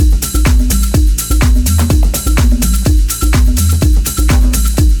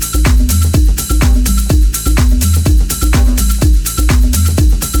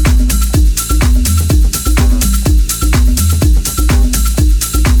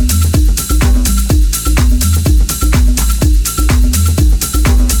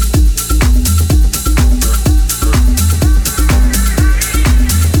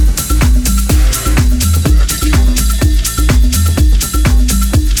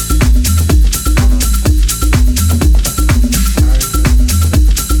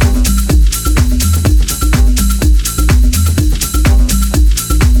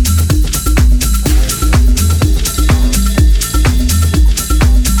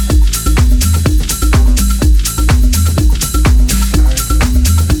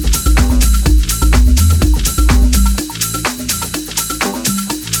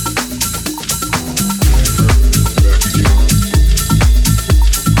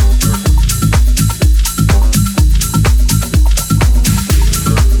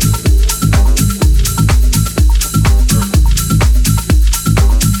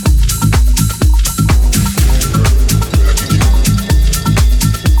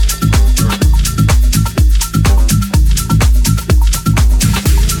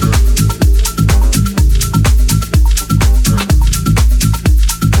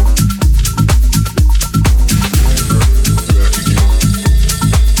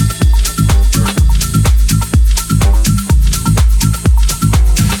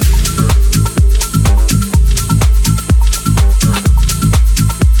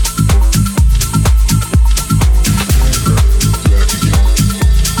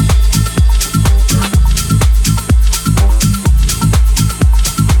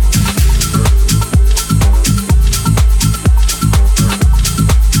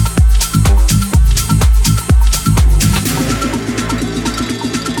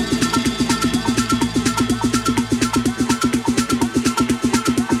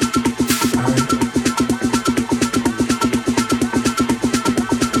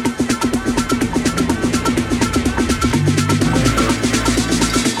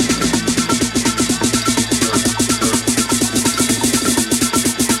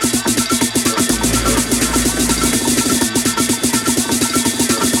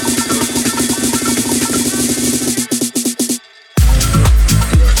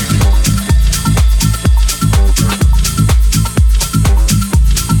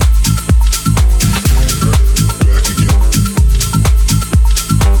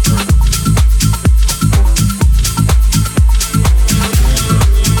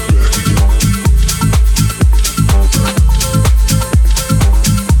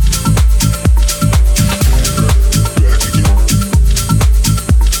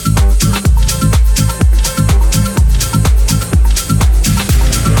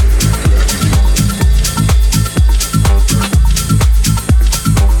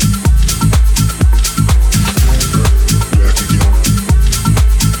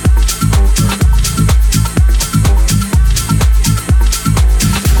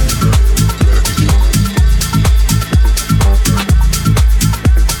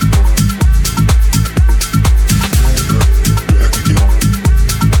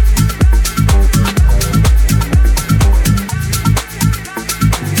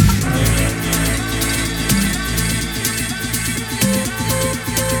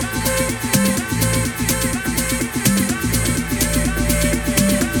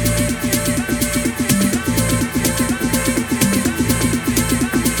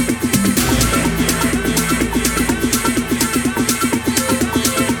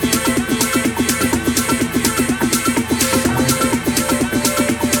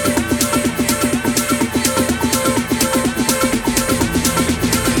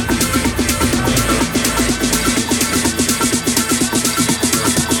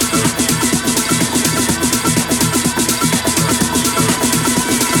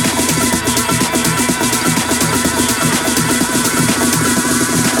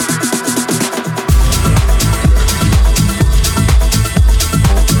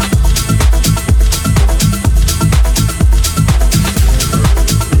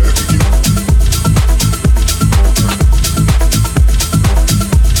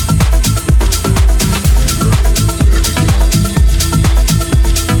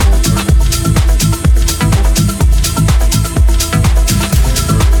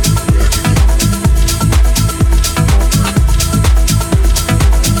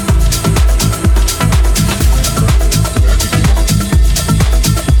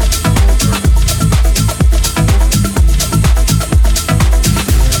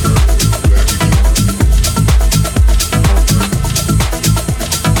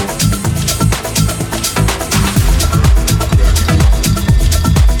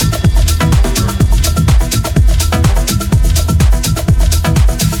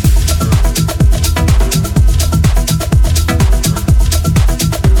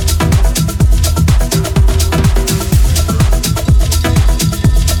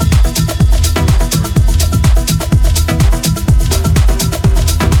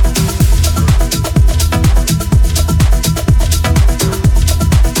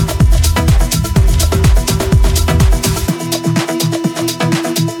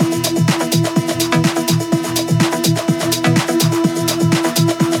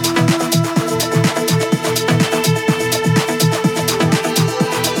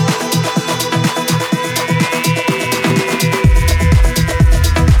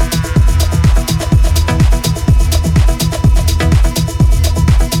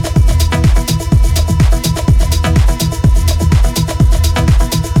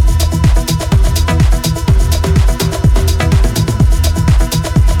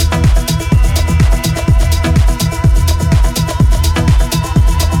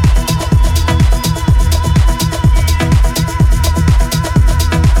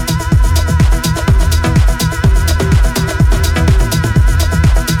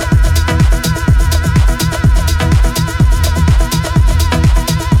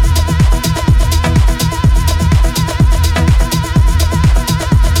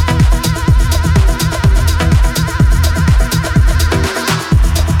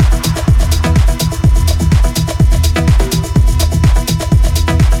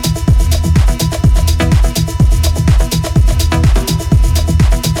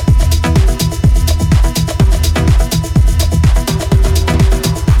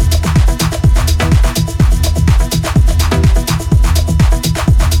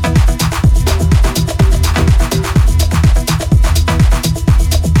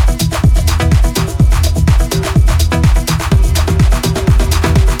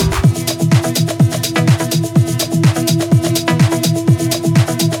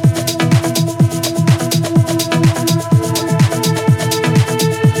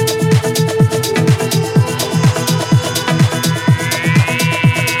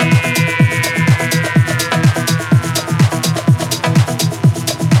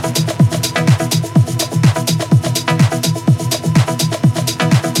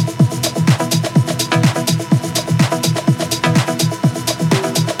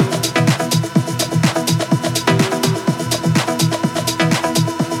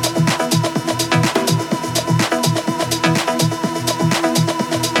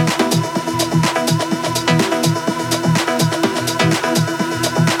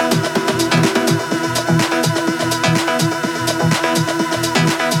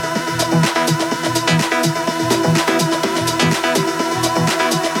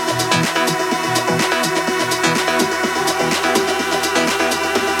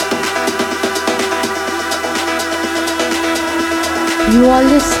 You are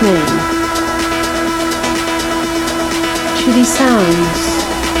listening to the sounds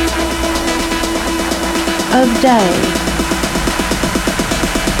of day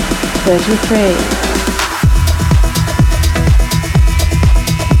 33.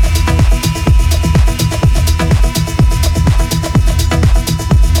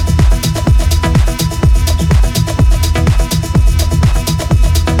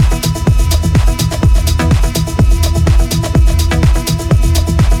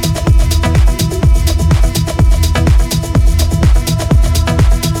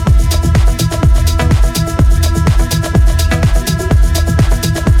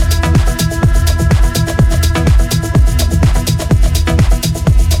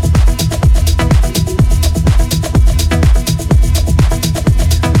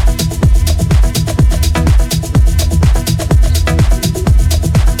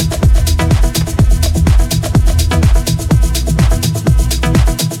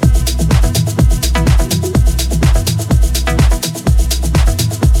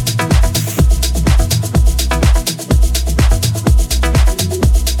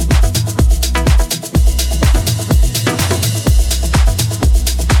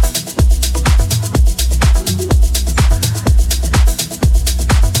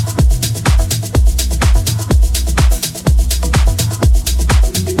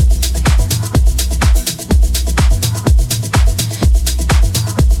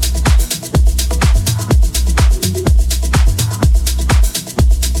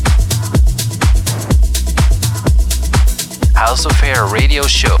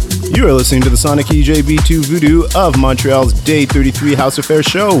 You are listening to the Sonic EJB2 Voodoo of Montreal's Day 33 House Affair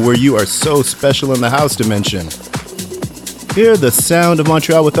show, where you are so special in the house dimension. Hear the sound of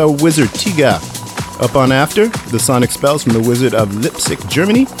Montreal with our wizard Tiga. Up on after, the sonic spells from the wizard of Leipzig,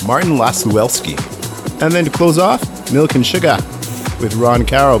 Germany, Martin Lasluelski. And then to close off, Milk and Sugar with Ron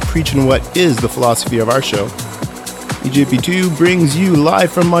Carroll preaching what is the philosophy of our show. EJB2 brings you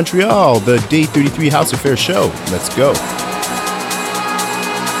live from Montreal, the Day 33 House Affair show. Let's go.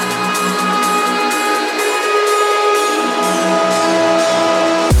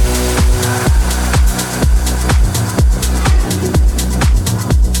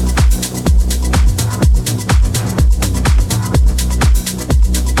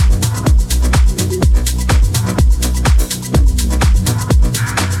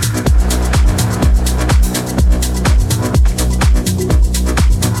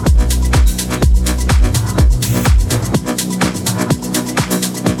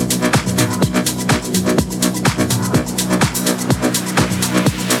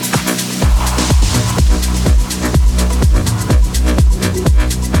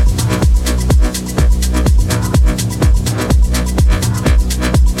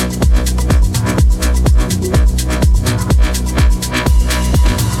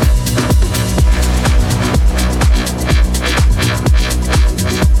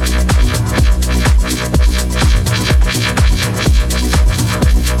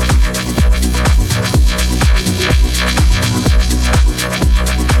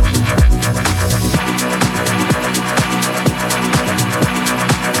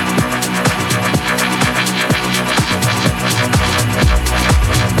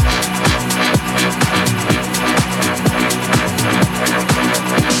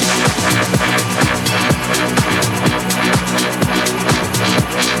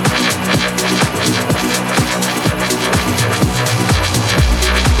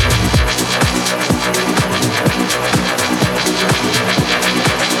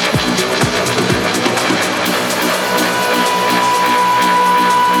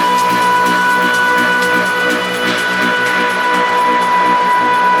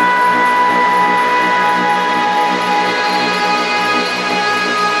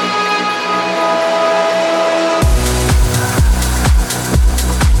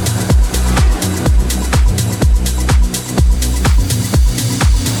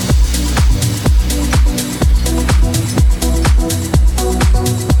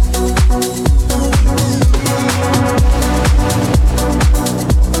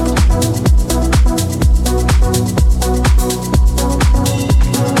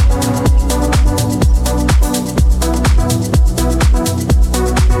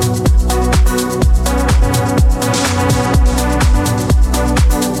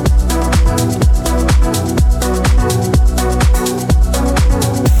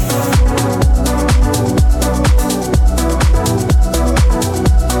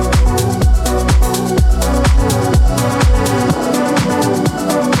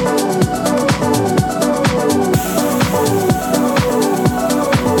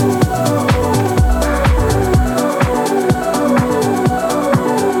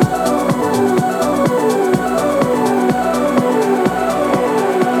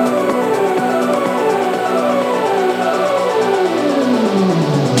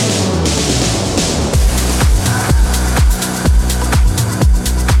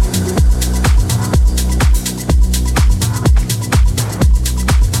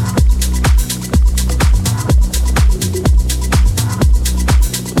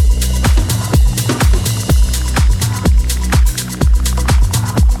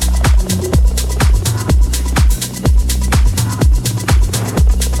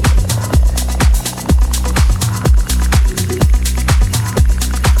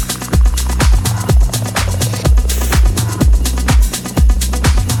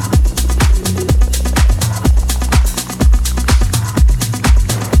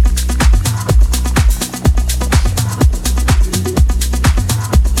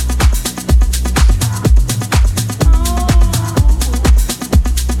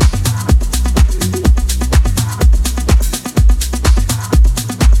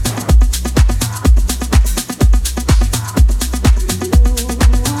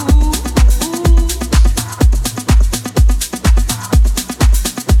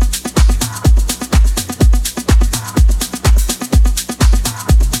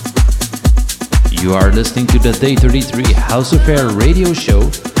 You are listening to the Day 33 House Affair radio show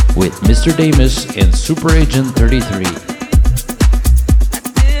with Mr. Damus and Super Agent 33.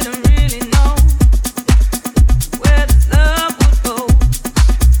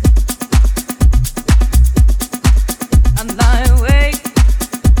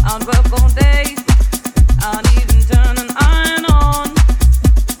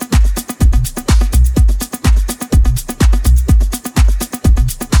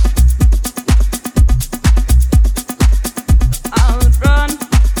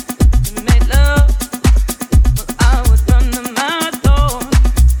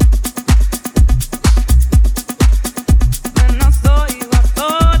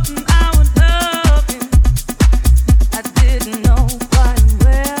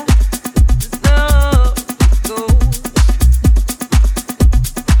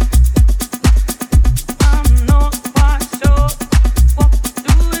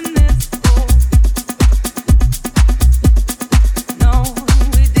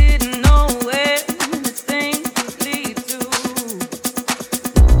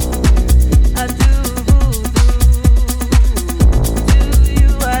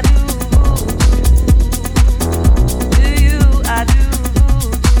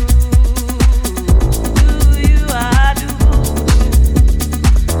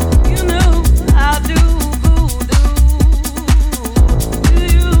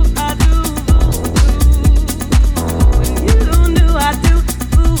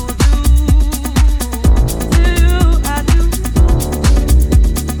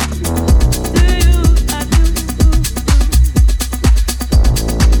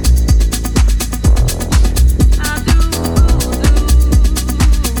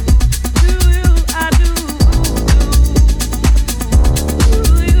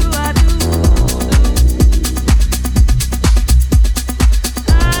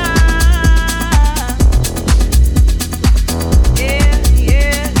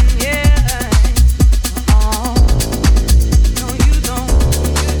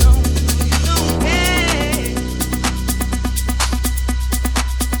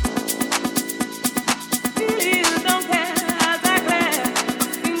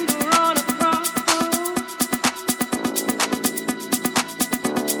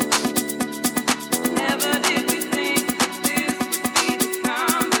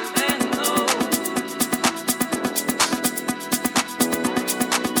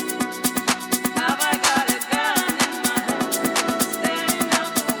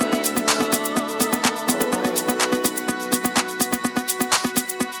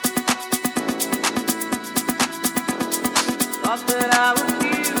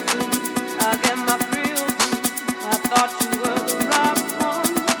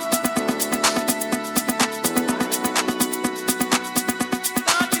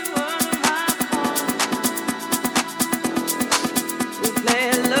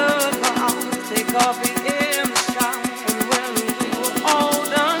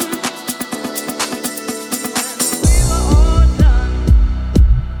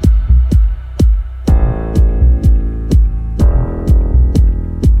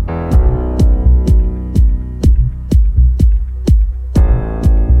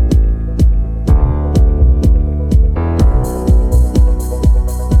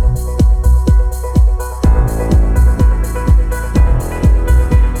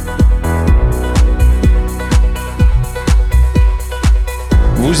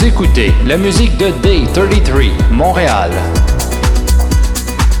 Vous écoutez la musique de Day 33, Montréal.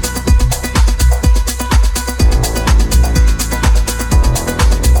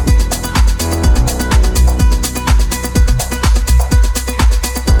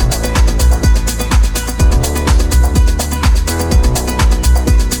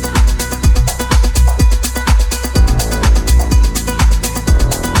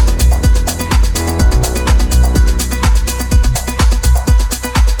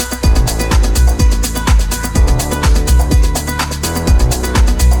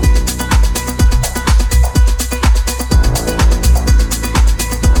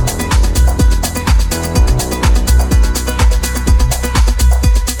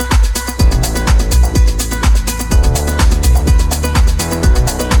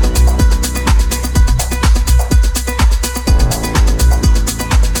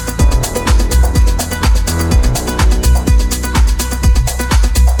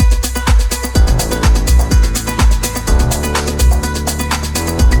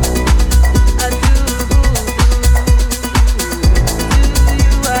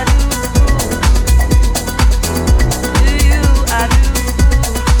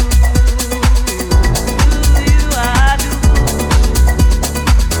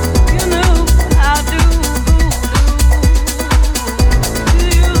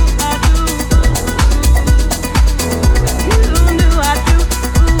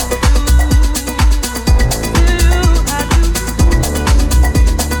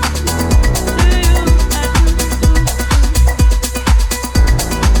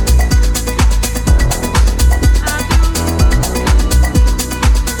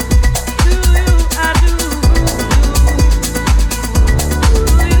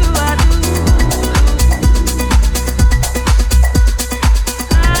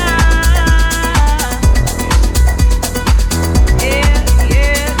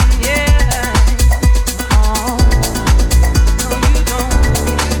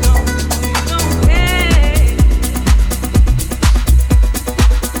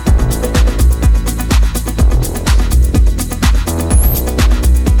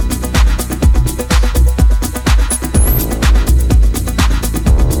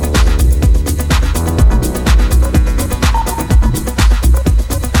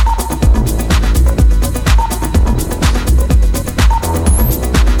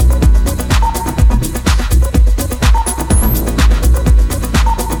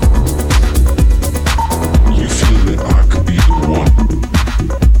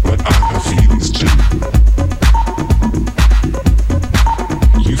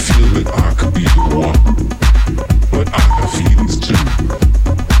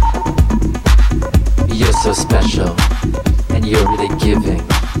 giving,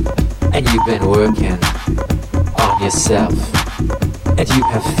 and you've been working on yourself, and you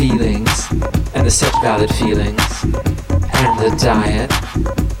have feelings, and the such valid feelings, and a diet,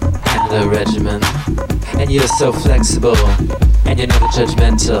 and a regimen, and you're so flexible, and you're never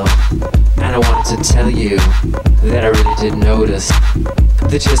judgmental, and I wanted to tell you that I really did notice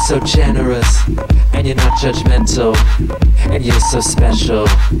that you're so generous, and you're not judgmental, and you're so special,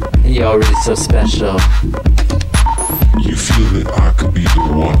 and you're already so special. You feel that I could be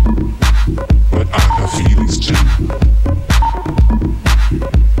the one, but I have feelings too.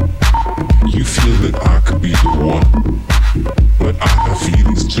 You feel that I could be the one, but I have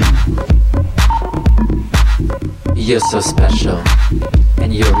feelings too. You're so special,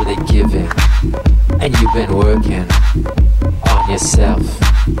 and you're really giving, and you've been working on yourself,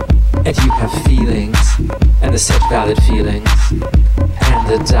 and you have feelings, and the such valid feelings,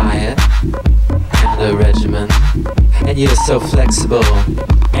 and a diet, and a regimen, and you're so flexible,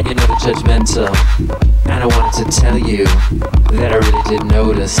 and you're never judgmental, and I wanted to tell you that I really did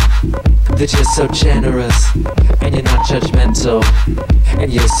notice that you're so generous, and you're not judgmental,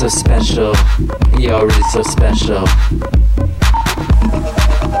 and you're so special, and you're already so special.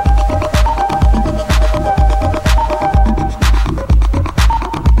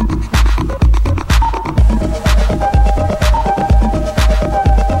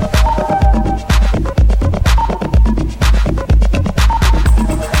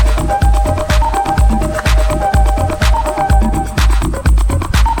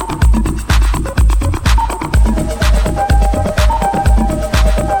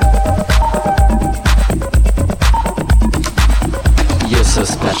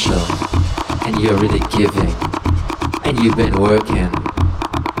 You're really giving, and you've been working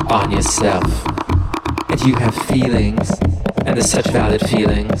on yourself, and you have feelings, and the such valid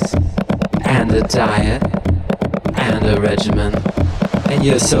feelings, and a diet, and a regimen, and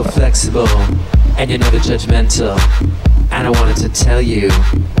you're so flexible, and you're never judgmental, and I wanted to tell you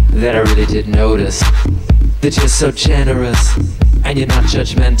that I really did notice that you're so generous, and you're not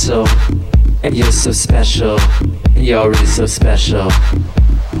judgmental, and you're so special, and you're already so special.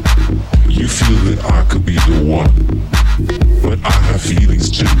 You feel that I could be the one, but I have feelings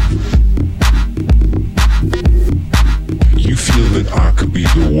too. You feel that I could be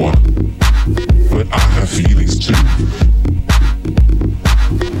the one, but I have feelings too.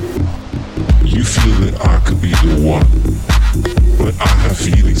 You feel that I could be the one, but I have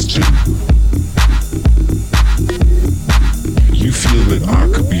feelings too. You feel that I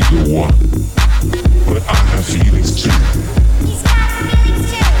could be the one, but I have feelings too.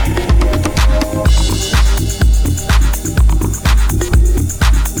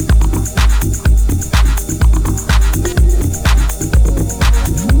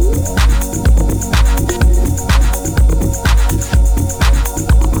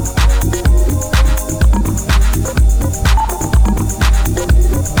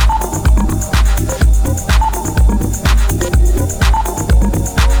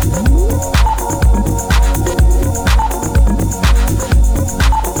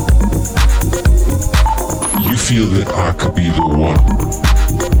 Feel that I could be the one,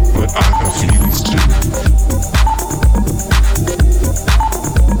 but I have feelings too.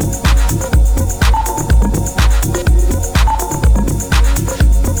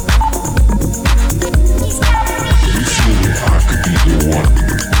 You feel that I could be the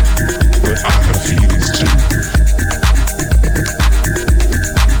one, but I have feelings too.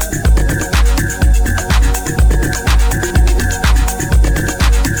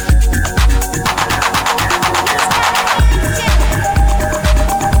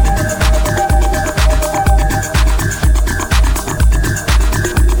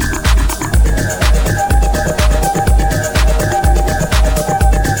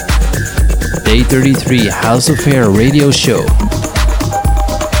 Day 33 House of Hair Radio Show.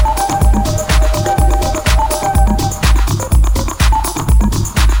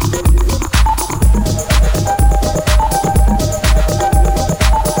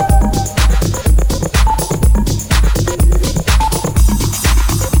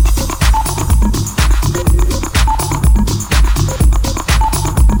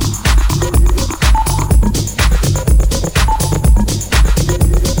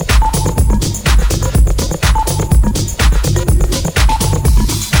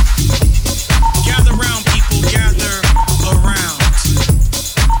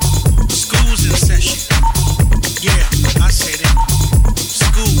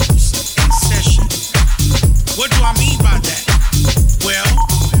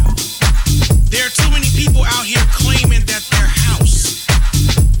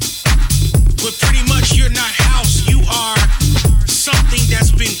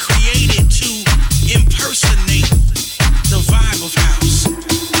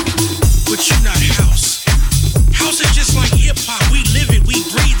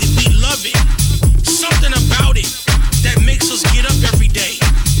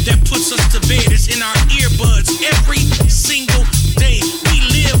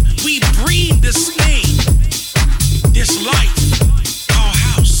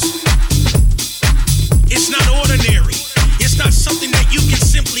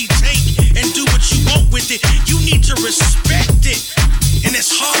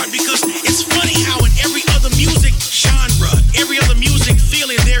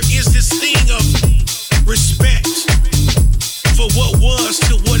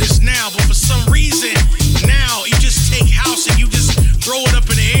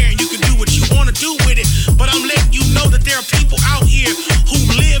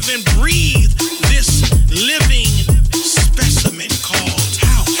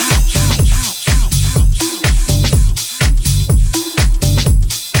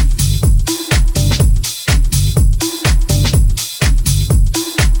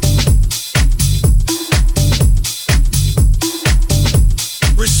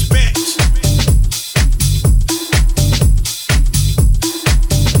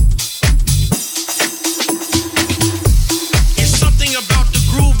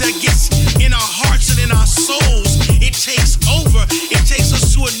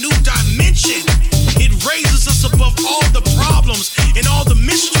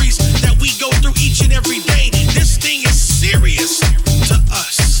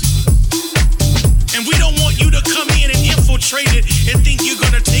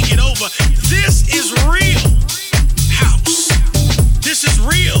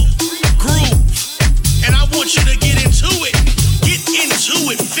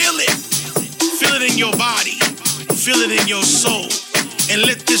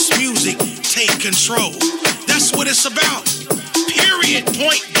 control. That's what it's about. Period.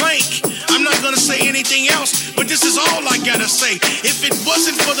 Point blank. I'm not gonna say anything else, but this is all I gotta say. If it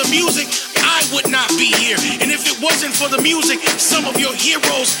wasn't for the music, I would not be here. And if it wasn't for the music, some of your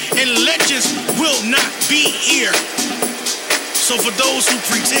heroes and legends will not be here. So for those who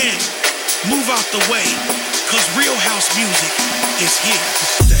pretend, move out the way, cause real house music is here to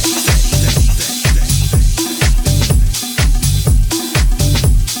stay.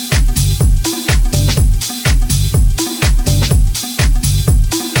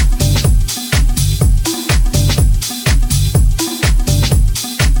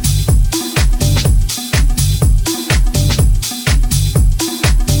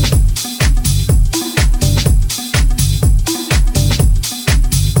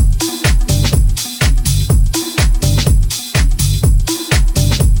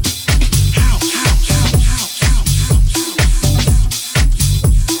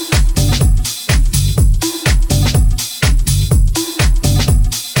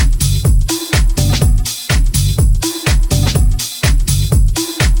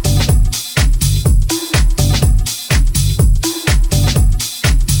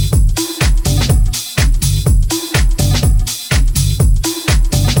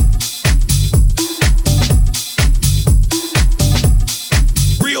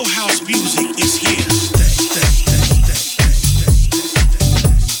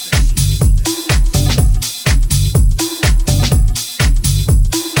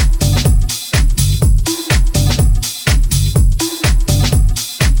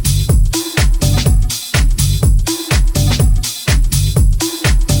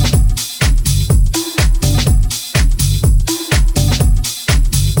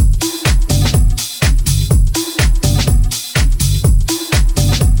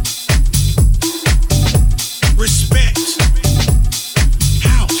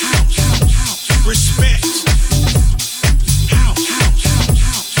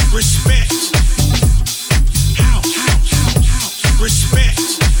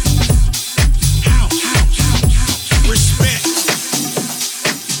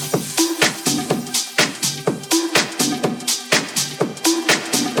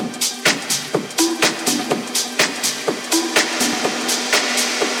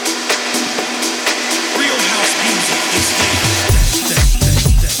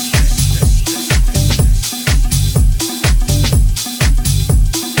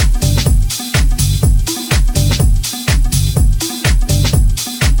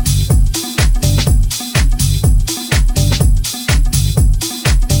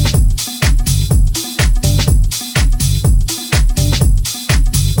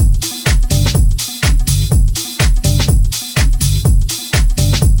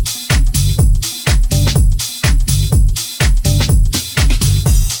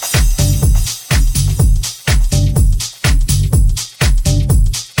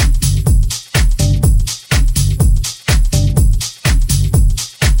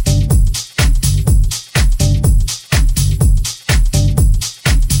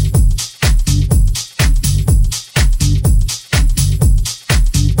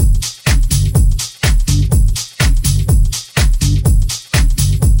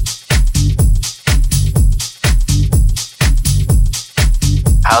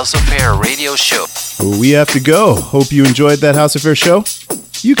 House Affair radio show. We have to go. Hope you enjoyed that House Affair show.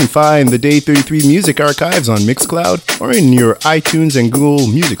 You can find the Day 33 music archives on Mixcloud or in your iTunes and Google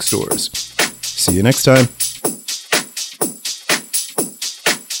Music stores. See you next time.